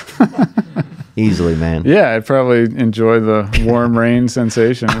off. Easily, man. Yeah, I'd probably enjoy the warm rain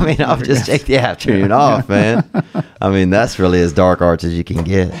sensation. I mean, I'll just take the afternoon off, man. I mean, that's really as dark arts as you can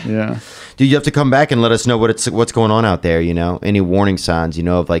get. Yeah. Dude, you have to come back and let us know what's going on out there, you know? Any warning signs, you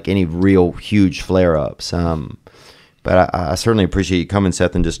know, of like any real huge flare-ups. But I certainly appreciate you coming,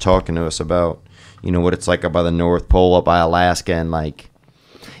 Seth, and just talking to us about, you know, what it's like up by the North Pole, up by Alaska, and like...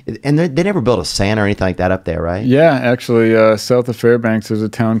 And they never built a Santa or anything like that up there, right? Yeah, actually, south of Fairbanks, there's a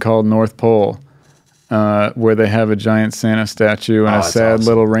town called North Pole, where they have a giant Santa statue and a sad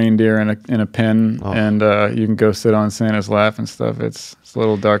little reindeer in a pen, and you can go sit on Santa's lap and stuff. It's a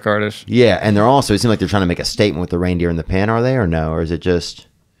little dark artish. Yeah, and it seems like they're trying to make a statement with the reindeer in the pen, are they, or no? Or is it just...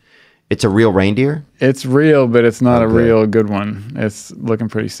 It's a real reindeer? It's real, but it's not a real good one. It's looking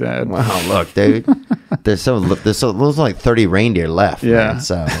pretty sad. Wow, look, dude. There's like 30 reindeer left. Yeah. Man,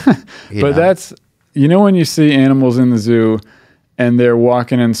 so, but that's, you know, when you see animals in the zoo and they're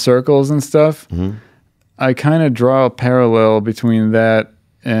walking in circles and stuff, I kind of draw a parallel between that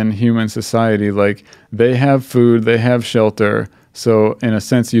and human society. Like, they have food, they have shelter, So in a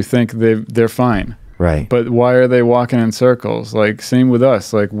sense, you think they're fine. Right. But why are they walking in circles? Like, same with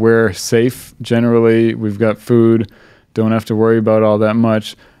us. Like, we're safe generally. We've got food. Don't have to worry about all that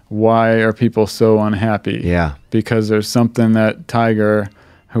much. Why are people so unhappy? Yeah. Because there's something that tiger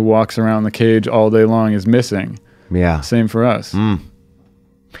who walks around the cage all day long is missing. Yeah. Same for us.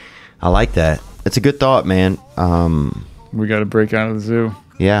 I like that. It's a good thought, man. We got to break out of the zoo.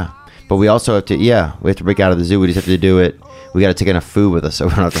 Yeah. But we also have to, we have to break out of the zoo. We just have to do it. We got to take enough food with us so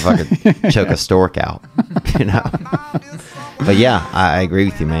we don't have to fucking choke a stork out, you know? But yeah, I agree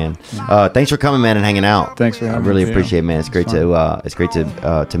with you, man. Thanks for coming, man, and hanging out. Thanks for having me. I really Theo. appreciate it, man. It's great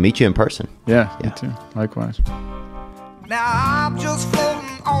to meet you in person. Yeah, you too. Likewise. Now I'm just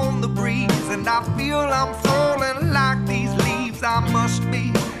floating on the breeze, and I feel I'm falling like these leaves. I must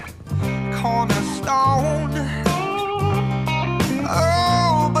be cornerstone.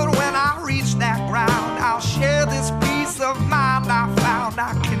 Oh, but when I reach that ground, I'll share this peace of mind I found.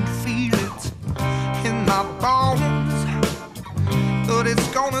 I can feel it in my bones, but it's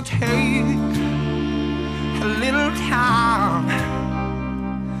gonna take a little time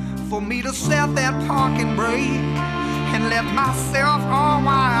for me to set that parking brake and let myself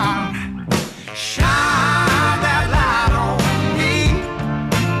unwind.